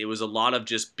season, it was a lot of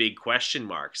just big question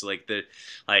marks.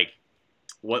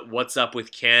 what's up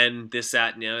with Ken, this,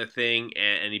 that, and the other thing,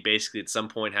 and he basically at some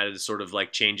point had to sort of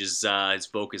like change his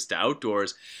focus to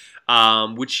outdoors,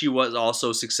 which he was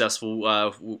also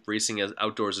successful racing as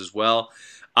outdoors as well.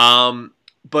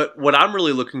 But what I'm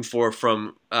really looking for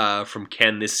from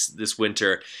Ken this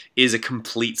winter is a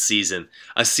complete season,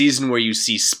 a season where you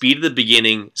see speed at the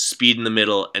beginning, speed in the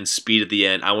middle, and speed at the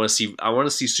end. I want to see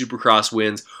Supercross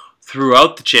wins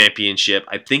throughout the championship.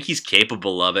 I think he's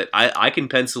capable of it. I can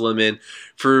pencil him in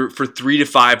for 3 to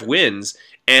 5 wins,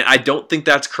 and I don't think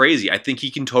that's crazy. I think he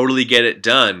can totally get it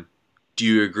done. Do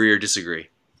you agree or disagree?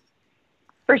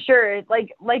 For sure.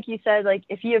 Like you said, like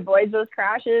if he avoids those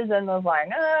crashes and those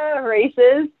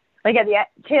races, like at the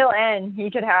tail end,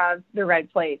 he could have the red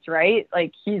plates, right?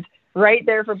 Like he's right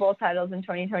there for both titles in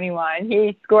 2021.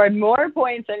 He scored more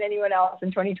points than anyone else in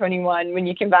 2021 when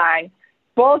you combine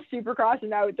both Supercross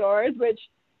and outdoors, which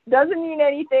doesn't mean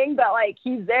anything, but like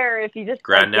he's there if he just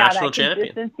Grand National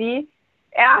champion. Consistency.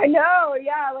 Yeah, I know.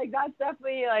 Yeah, like that's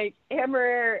definitely like him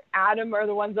or Adam are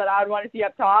the ones that I would want to see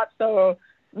up top. So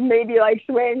maybe like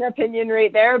swaying opinion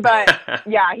right there, but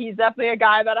yeah, he's definitely a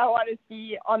guy that I want to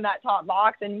see on that top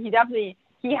box, and he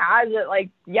has it. Like,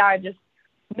 yeah, just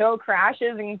no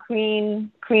crashes and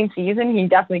clean season. He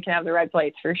definitely can have the red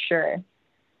plates for sure.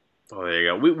 Oh, there you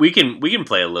go. We can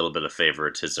play a little bit of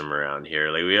favoritism around here.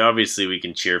 Like we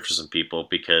can cheer for some people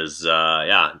because those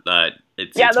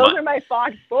are my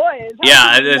Fox boys.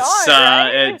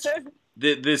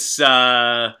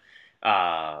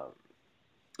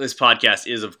 This podcast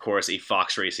is, of course, a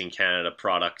Fox Racing Canada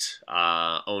product,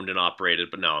 owned and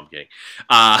operated. But no, I'm kidding.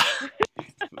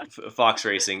 Fox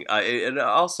Racing, and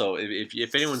also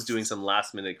if anyone's doing some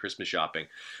last minute Christmas shopping,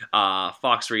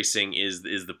 Fox Racing is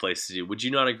the place to do. Would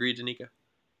you not agree, Danica?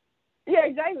 Yeah,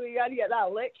 exactly. You got to get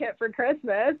that lit kit for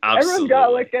Christmas. Absolutely. Everyone's got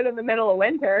to look good in the middle of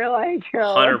winter. Like,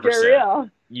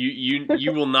 100%.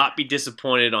 You will not be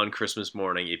disappointed on Christmas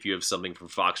morning if you have something from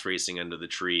Fox Racing under the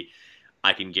tree.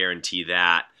 I can guarantee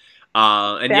that.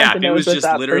 And yeah, if it was just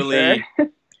literally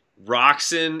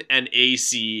Roczen and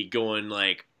AC going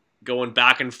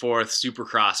back and forth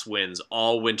Supercross wins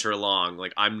all winter long,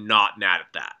 like I'm not mad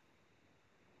at that.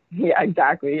 Yeah,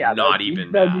 exactly. Yeah, not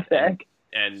even that'd be sick.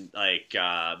 And like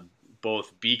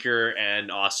both Beaker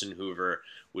and Austin Hoover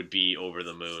would be over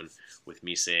the moon with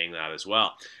me saying that as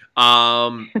well.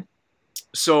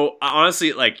 So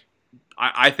honestly, like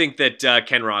I think that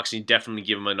Ken Roczen, definitely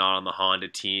give him a nod on the Honda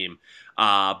team.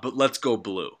 But let's go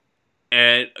blue.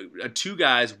 And two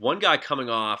guys, one guy coming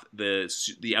off the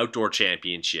outdoor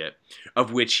championship,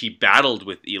 of which he battled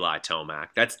with Eli Tomac.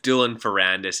 That's Dylan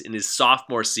Ferrandis in his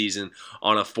sophomore season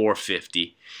on a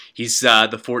 450. He's the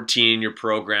 14-year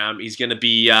program. He's going to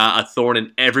be a thorn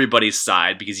in everybody's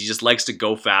side because he just likes to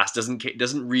go fast.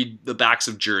 Doesn't read the backs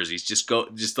of jerseys. Just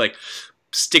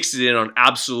sticks it in on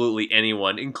absolutely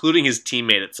anyone, including his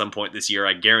teammate at some point this year.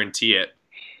 I guarantee it.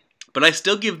 But I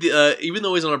still give even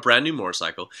though he's on a brand new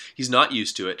motorcycle, he's not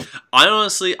used to it.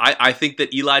 I think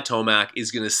that Eli Tomac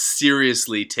is going to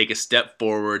seriously take a step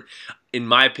forward. In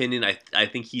my opinion, I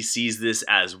think he sees this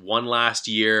as one last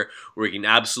year where he can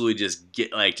absolutely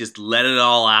just let it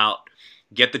all out.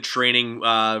 Get the training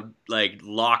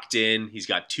locked in. He's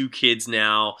got 2 kids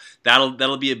now.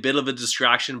 That'll be a bit of a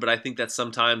distraction, but I think that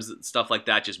sometimes stuff like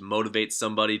that just motivates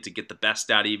somebody to get the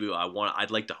best out of you.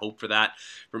 I'd like to hope for that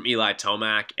from Eli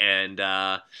Tomac, and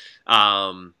I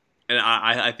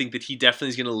think that he definitely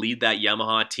is going to lead that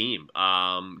Yamaha team.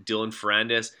 Dylan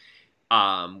Ferrandis.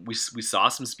 We saw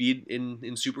some speed in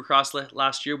Supercross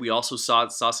last year. We also saw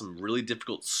some really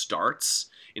difficult starts.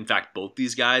 In fact, both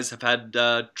these guys have had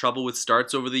trouble with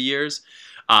starts over the years.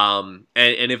 And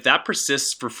if that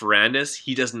persists for Ferrandis,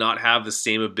 he does not have the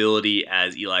same ability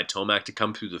as Eli Tomac to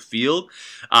come through the field.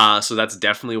 So that's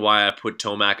definitely why I put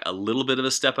Tomac a little bit of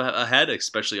a step ahead,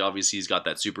 especially obviously he's got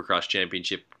that Supercross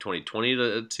Championship 2020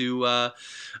 to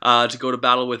go to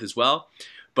battle with as well.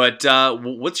 But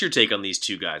what's your take on these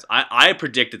two guys? I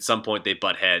predict at some point they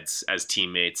butt heads as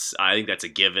teammates. I think that's a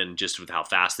given just with how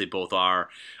fast they both are.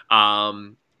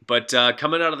 But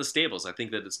coming out of the stables, I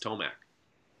think that it's Tomac.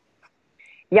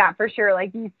 Yeah, for sure.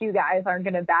 Like, these two guys aren't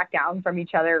going to back down from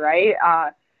each other, right?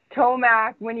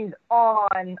 Tomac, when he's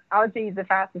on, I would say he's the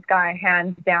fastest guy,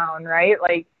 hands down, right?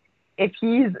 Like, if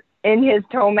he's in his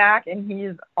Tomac and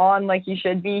he's on like he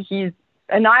should be, he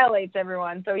annihilates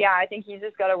everyone. So, yeah, I think he's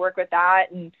just got to work with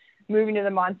that. And moving to the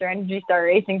Monster Energy Star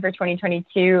Racing for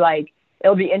 2022, like,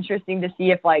 it'll be interesting to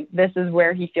see if, like, this is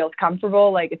where he feels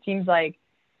comfortable. Like, it seems like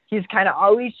he's kind of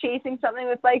always chasing something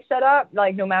with bike setup,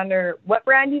 like no matter what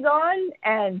brand he's on.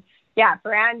 And yeah,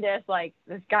 Ferrandis, like,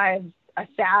 this guy is a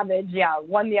savage. Yeah,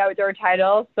 won the outdoor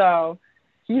title. So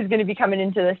he's going to be coming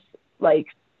into this like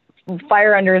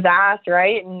fire under his ass,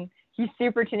 right? And he's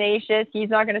super tenacious. He's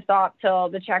not going to stop till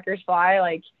the checkers fly.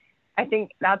 Like, I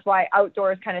think that's why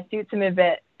outdoors kind of suits him a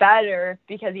bit better,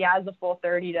 because he has the full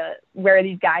 30 to wear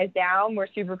these guys down, where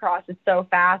Supercross is so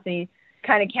fast and he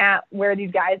kind of can't wear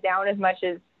these guys down as much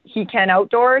as he can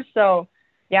outdoors. So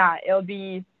yeah, it'll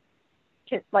be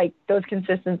like those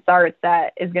consistent starts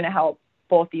that is going to help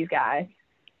both these guys.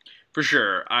 For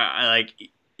sure. I like,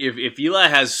 if Eli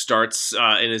has starts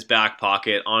in his back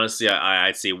pocket, honestly,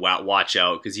 I'd say watch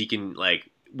out, because he can, like,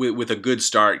 with a good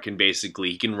start,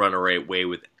 he can run away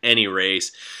with any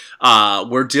race.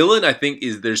 Where Dylan, I think,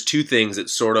 there's two things that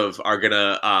sort of are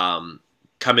gonna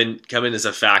come in as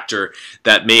a factor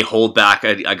that may hold back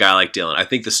a guy like Dylan. I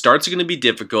think the starts are going to be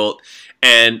difficult,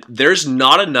 and there's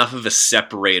not enough of a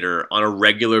separator on a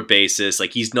regular basis.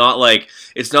 Like, it's not like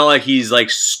he's like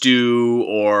Stu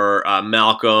or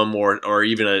Malcolm or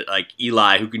even like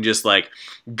Eli, who can just like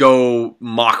go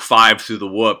Mach 5 through the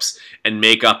whoops and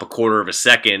make up a quarter of a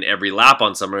second every lap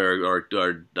on somebody,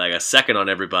 or like a second on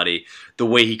everybody, the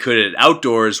way he could at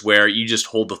outdoors, where you just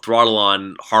hold the throttle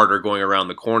on harder going around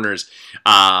the corners,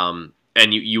 and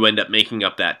you end up making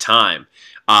up that time.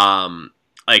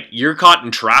 Like, you're caught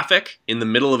in traffic in the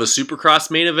middle of a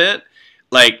Supercross main event.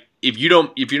 Like, if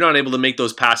you're not able to make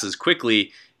those passes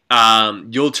quickly,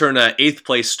 you'll turn a 8th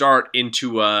place start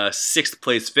into a 6th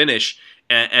place finish,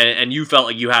 and you felt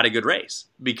like you had a good race,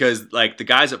 because like the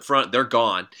guys up front, they're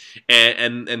gone,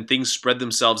 and things spread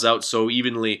themselves out so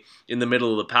evenly in the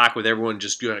middle of the pack, with everyone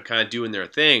just kind of doing their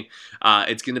thing.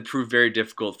 It's going to prove very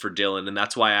difficult for Dylan, and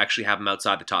that's why I actually have him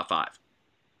outside the top 5.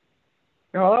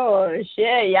 Oh,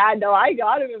 shit. Yeah, no, I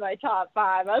got him in my top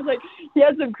 5. I was like, he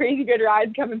has some crazy good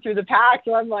rides coming through the pack.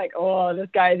 So I'm like, oh, this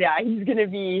guy, yeah, he's going to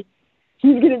be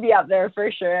up there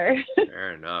for sure.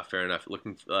 Fair enough.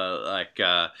 Looking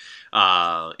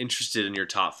interested in your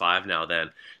top 5 now then.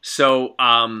 So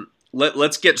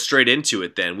let's get straight into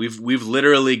it then. We've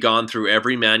literally gone through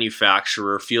every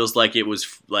manufacturer. Feels like it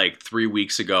was like 3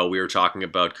 weeks ago we were talking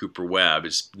about Cooper Webb.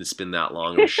 It's been that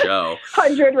long of a show.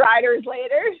 100 riders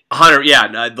later. 100,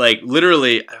 yeah. Like,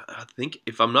 literally, I think,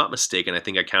 if I'm not mistaken, I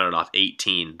think I counted off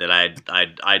 18 that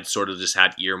I'd sort of just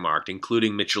had earmarked,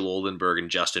 including Mitchell Oldenburg and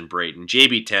Justin Brayton.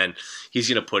 JB10, he's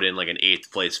gonna put in like an 8th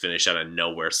place finish out of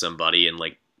nowhere, somebody, and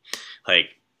like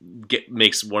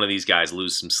makes one of these guys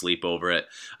lose some sleep over it.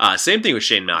 Same thing with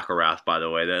Shane McElrath, by the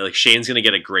way. Like, Shane's going to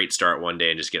get a great start one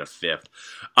day and just get a 5th.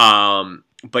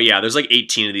 But yeah, there's like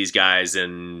 18 of these guys,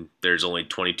 and there's only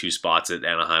 22 spots at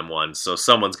Anaheim 1, so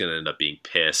someone's going to end up being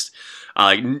pissed.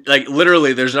 Like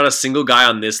literally, there's not a single guy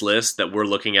on this list that we're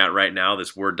looking at right now,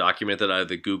 this Word document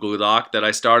the Google Doc that I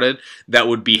started, that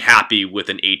would be happy with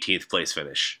an 18th place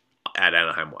finish at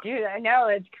Anaheim 1. Dude, I know,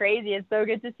 it's crazy. It's so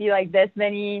good to see like this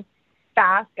many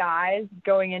fast guys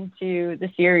going into the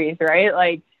series, right?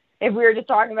 Like, if we were just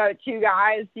talking about 2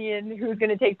 guys, seeing who's going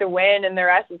to take the win, and the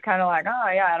rest is kind of like, oh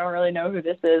yeah, I don't really know who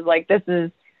this is. Like, this is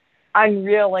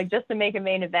unreal. Like, just to make a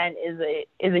main event is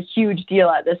a huge deal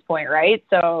at this point, right?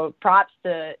 So props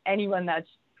to anyone that's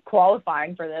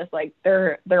qualifying for this. Like,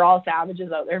 they're all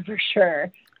savages out there for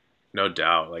sure. No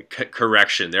doubt. Like,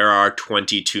 correction, there are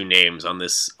 22 names on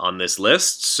this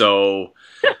list. So,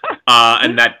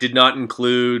 and that did not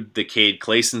include the Cade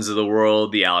Claysons of the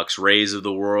world, the Alex Rays of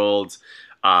the world,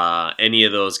 any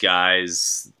of those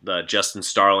guys, the Justin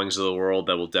Starlings of the world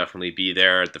that will definitely be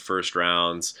there at the first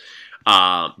rounds.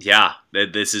 Yeah,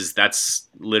 that's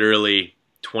literally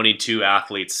 22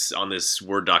 athletes on this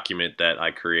Word document that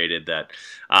I created, that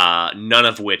none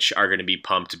of which are going to be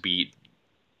pumped to beat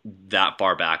that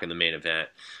far back in the main event.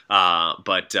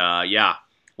 But yeah,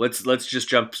 let's just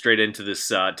jump straight into this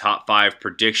top 5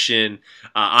 prediction.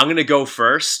 I'm gonna go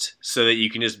first so that you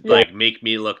can just like make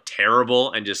me look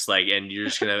terrible, and just like, and you're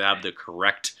just gonna have the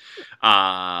correct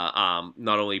not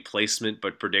only placement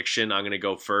but prediction. I'm gonna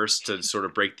go first to sort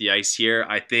of break the ice here.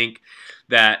 I think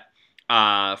that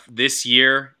this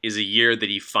year is a year that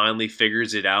he finally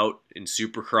figures it out in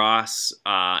Supercross,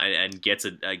 and gets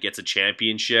a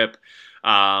championship.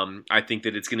 I think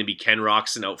that it's going to be Ken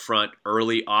Roczen out front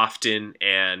early, often,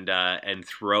 and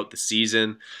throughout the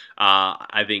season.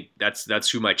 I think that's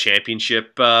who my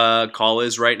championship call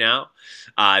is right now.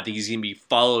 I think he's going to be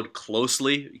followed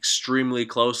closely, extremely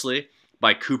closely,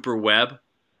 by Cooper Webb.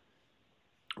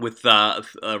 With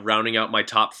rounding out my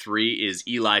top 3 is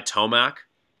Eli Tomac,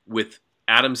 with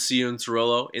Adam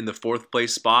Cianciarulo in the 4th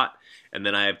place spot, and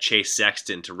then I have Chase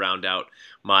Sexton to round out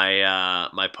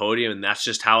my podium, and that's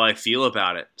just how I feel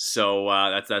about it. So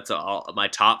that's all my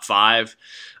top 5.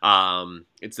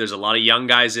 There's a lot of young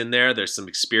guys in there. There's some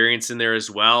experience in there as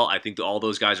well. I think that all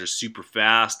those guys are super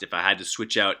fast. If I had to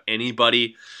switch out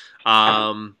anybody,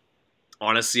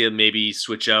 Honestly, maybe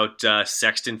switch out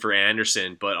Sexton for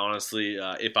Anderson. But honestly,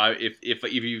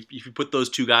 if you put those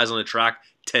two guys on the track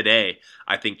today,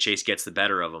 I think Chase gets the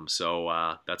better of them.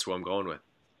 So that's what I'm going with.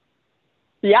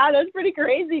 Yeah, that's pretty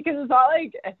crazy because it's not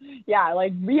like, yeah,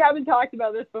 like we haven't talked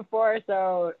about this before.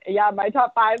 So yeah, my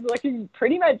top five looking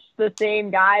pretty much the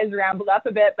same guys, rambled up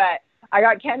a bit, but I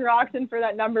got Ken Roczen for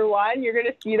that number one. You're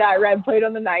gonna see that red plate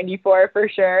on the 94 for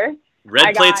sure.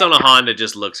 Red plates on a Honda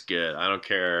just looks good. I don't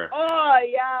care. Oh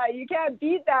yeah, you can't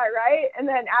beat that, right? And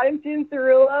then Adam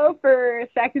Cianciarulo for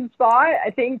second spot. I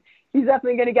think he's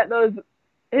definitely gonna get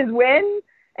his win,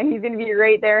 and he's gonna be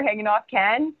right there hanging off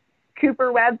Ken.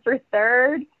 Cooper Webb for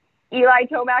third, Eli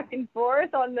Tomac in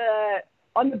fourth on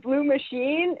the blue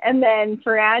machine, and then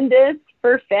Ferrandis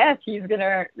for fifth. He's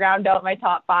gonna round out my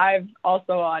top five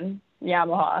also on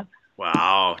Yamaha.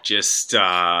 Wow, just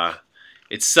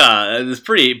it's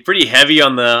pretty heavy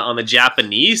on the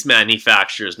Japanese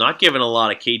manufacturers. Not giving a lot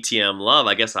of KTM love.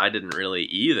 I guess I didn't really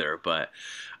either, but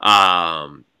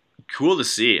cool to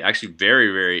see. Actually,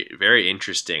 very, very, very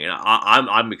interesting, and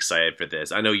I'm excited for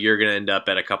this. I know you're going to end up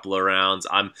at a couple of rounds.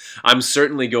 I'm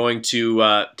certainly going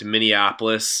to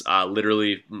Minneapolis.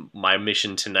 Literally, my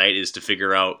mission tonight is to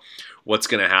figure out what's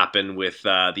going to happen with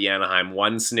the Anaheim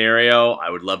 1 scenario. I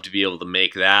would love to be able to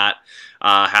make that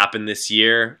happen this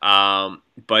year.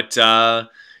 But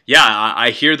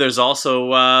I hear there's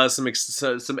also some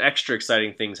extra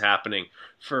exciting things happening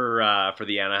for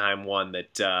the Anaheim 1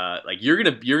 that like you're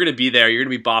gonna be there. You're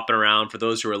gonna be bopping around. For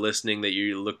those who are listening, that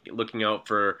you're looking out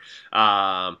for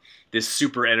this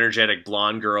super energetic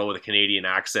blonde girl with a Canadian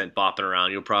accent bopping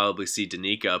around. You'll probably see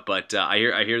Danica, but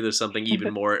I hear there's something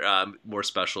even more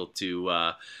special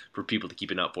for people to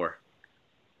keep an eye out for.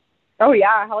 Oh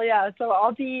yeah, hell yeah. So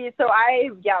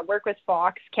I work with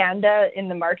Fox Canada in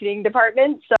the marketing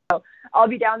department. So I'll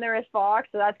be down there with Fox.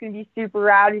 So that's going to be super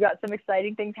rad. We got some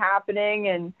exciting things happening,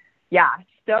 and yeah,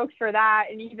 stoked for that.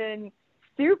 And even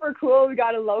super cool, we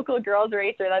got a local girls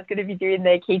racer that's going to be doing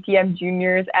the KTM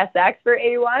Juniors SX for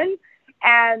A1.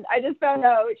 And I just found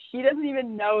out she doesn't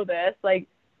even know this. Like,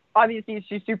 obviously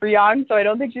she's super young, so I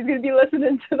don't think she's going to be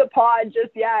listening to the pod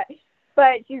just yet.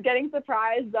 But she's getting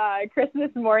surprised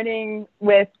Christmas morning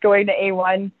with going to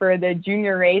A1 for the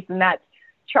junior race, and that's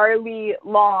Charlie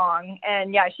Long.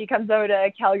 And yeah, she comes out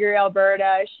to Calgary,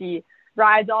 Alberta. She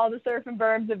rides all the Surf and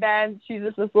Berms events. She's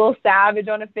just this little savage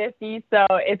on a 50, so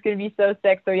it's going to be so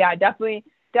sick. So yeah, definitely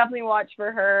watch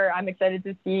for her. I'm excited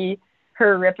to see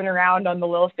her ripping around on the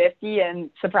little 50 and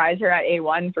surprise her at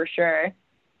A1 for sure.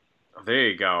 There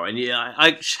you go. And yeah,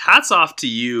 hats off to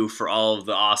you for all of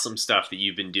the awesome stuff that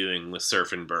you've been doing with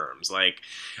Surf and Berms. Like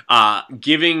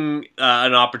giving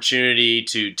an opportunity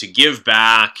to give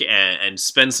back and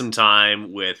spend some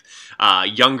time with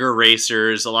younger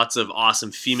racers, lots of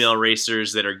awesome female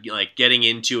racers that are like getting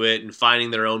into it and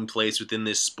finding their own place within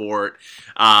this sport,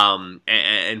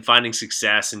 and finding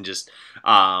success, and just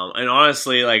and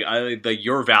honestly, like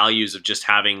your values of just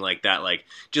having like that, like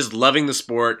just loving the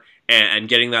sport and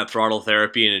getting that throttle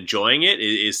therapy and enjoying it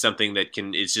is something that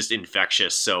is just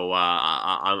infectious. So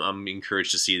I'm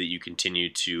encouraged to see that you continue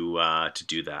to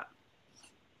do that.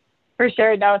 For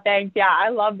sure. No, thanks. Yeah, I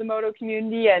love the moto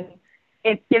community, and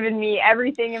it's given me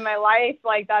everything in my life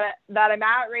like that I'm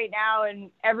at right now. And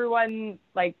everyone,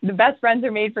 like, the best friends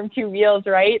are made from two wheels,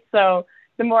 right? So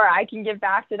the more I can give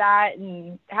back to that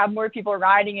and have more people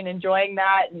riding and enjoying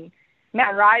that, and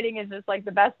man, riding is just like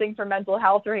the best thing for mental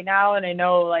health right now. And I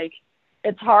know like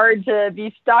it's hard to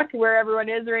be stuck where everyone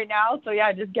is right now. So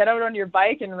yeah, just get out on your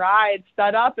bike and ride,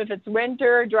 stud up. If it's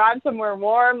winter, drive somewhere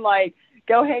warm, like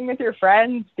go hang with your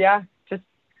friends. Yeah. Just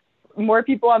more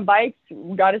people on bikes.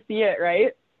 Got to see it,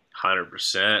 right?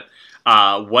 100%.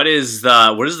 What is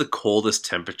the coldest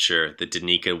temperature that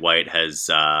Danica White has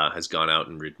gone out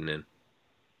and ridden in?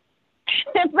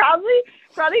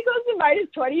 Probably close to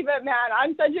 -20, but man,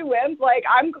 I'm such a wimp. Like,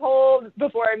 I'm cold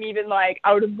before I'm even like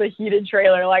out of the heated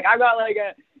trailer. Like, I've got like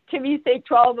a Timmy Steak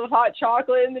 12 of hot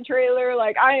chocolate in the trailer.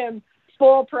 Like, I am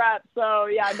full prep. So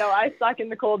yeah, no, I suck in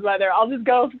the cold weather. I'll just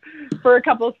go for a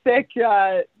couple thick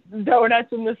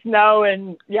donuts in the snow,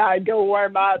 and yeah, I'd go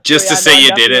warm up. Just so, to say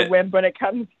you did it. A wimp when it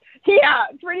comes. Yeah,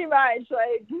 pretty much.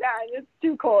 Like, man, it's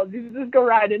too cold. You just go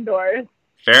ride indoors.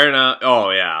 Fair enough.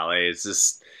 Oh yeah, like it's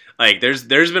just. Like, there's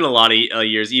been a lot of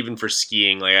years, even for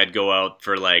skiing, like, I'd go out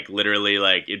for, like, literally,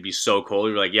 like, it'd be so cold.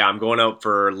 You're like, yeah, I'm going out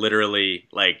for literally,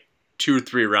 like, 2 or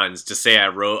 3 runs to say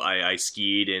I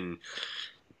skied in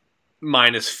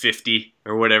minus 50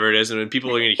 or whatever it is, and when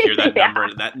people are going to hear that Yeah.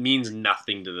 number, that means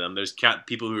nothing to them. There's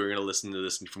people who are going to listen to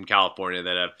this from California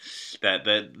that have that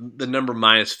the number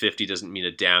minus 50 doesn't mean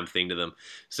a damn thing to them.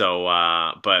 So,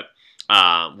 but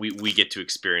we get to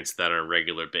experience that on a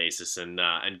regular basis, and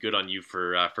good on you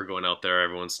for going out there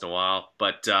every once in a while.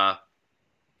 But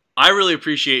I really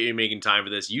appreciate you making time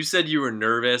for this. You said you were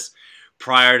nervous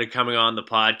prior to coming on the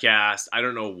podcast. I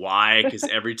don't know why, because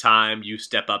every time you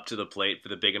step up to the plate for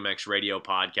the Big MX Radio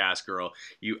podcast, girl,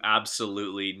 you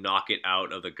absolutely knock it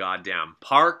out of the goddamn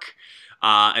park.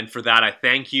 And for that, I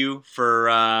thank you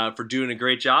for doing a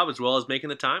great job as well as making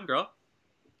the time, girl.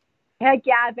 Heck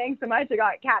yeah, thanks so much. I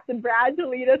got Captain Brad to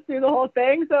lead us through the whole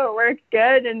thing, so it works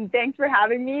good. And thanks for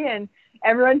having me. And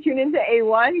everyone tune into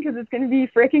A1 because it's going to be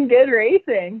freaking good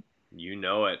racing. You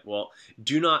know it. Well,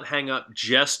 do not hang up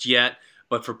just yet.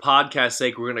 But for podcast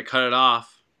sake, we're going to cut it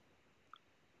off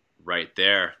right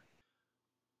there.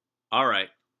 All right,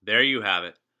 there you have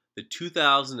it. The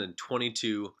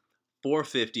 2022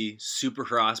 450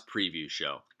 Supercross preview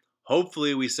show.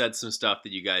 Hopefully we said some stuff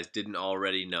that you guys didn't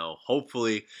already know.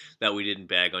 Hopefully that we didn't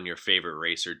bag on your favorite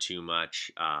racer too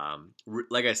much.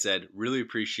 Like I said, really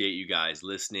appreciate you guys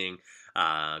listening.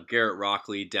 Garrett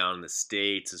Rockley down in the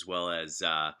States, as well as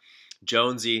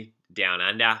Jonesy down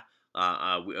under.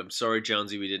 I'm sorry,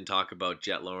 Jonesy, we didn't talk about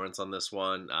Jet Lawrence on this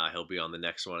one. He'll be on the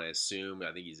next one, I assume.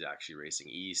 I think he's actually racing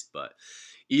east, but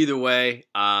either way,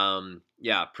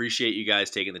 appreciate you guys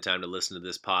taking the time to listen to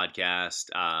this podcast.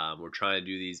 We're trying to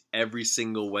do these every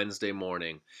single Wednesday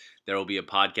morning. There will be a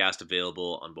podcast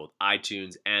available on both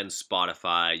iTunes and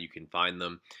Spotify. You can find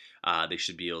them. They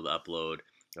should be able to upload.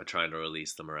 I'm trying to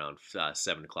release them around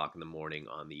 7 o'clock in the morning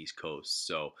on the East Coast.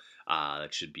 So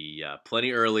that should be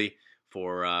plenty early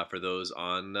for those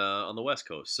on the West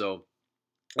Coast. So,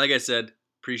 like I said,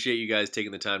 appreciate you guys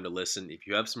taking the time to listen. If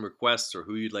you have some requests or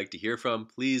who you'd like to hear from,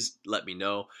 please let me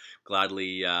know.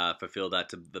 Gladly fulfill that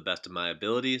to the best of my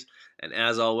abilities. And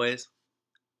as always,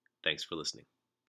 thanks for listening.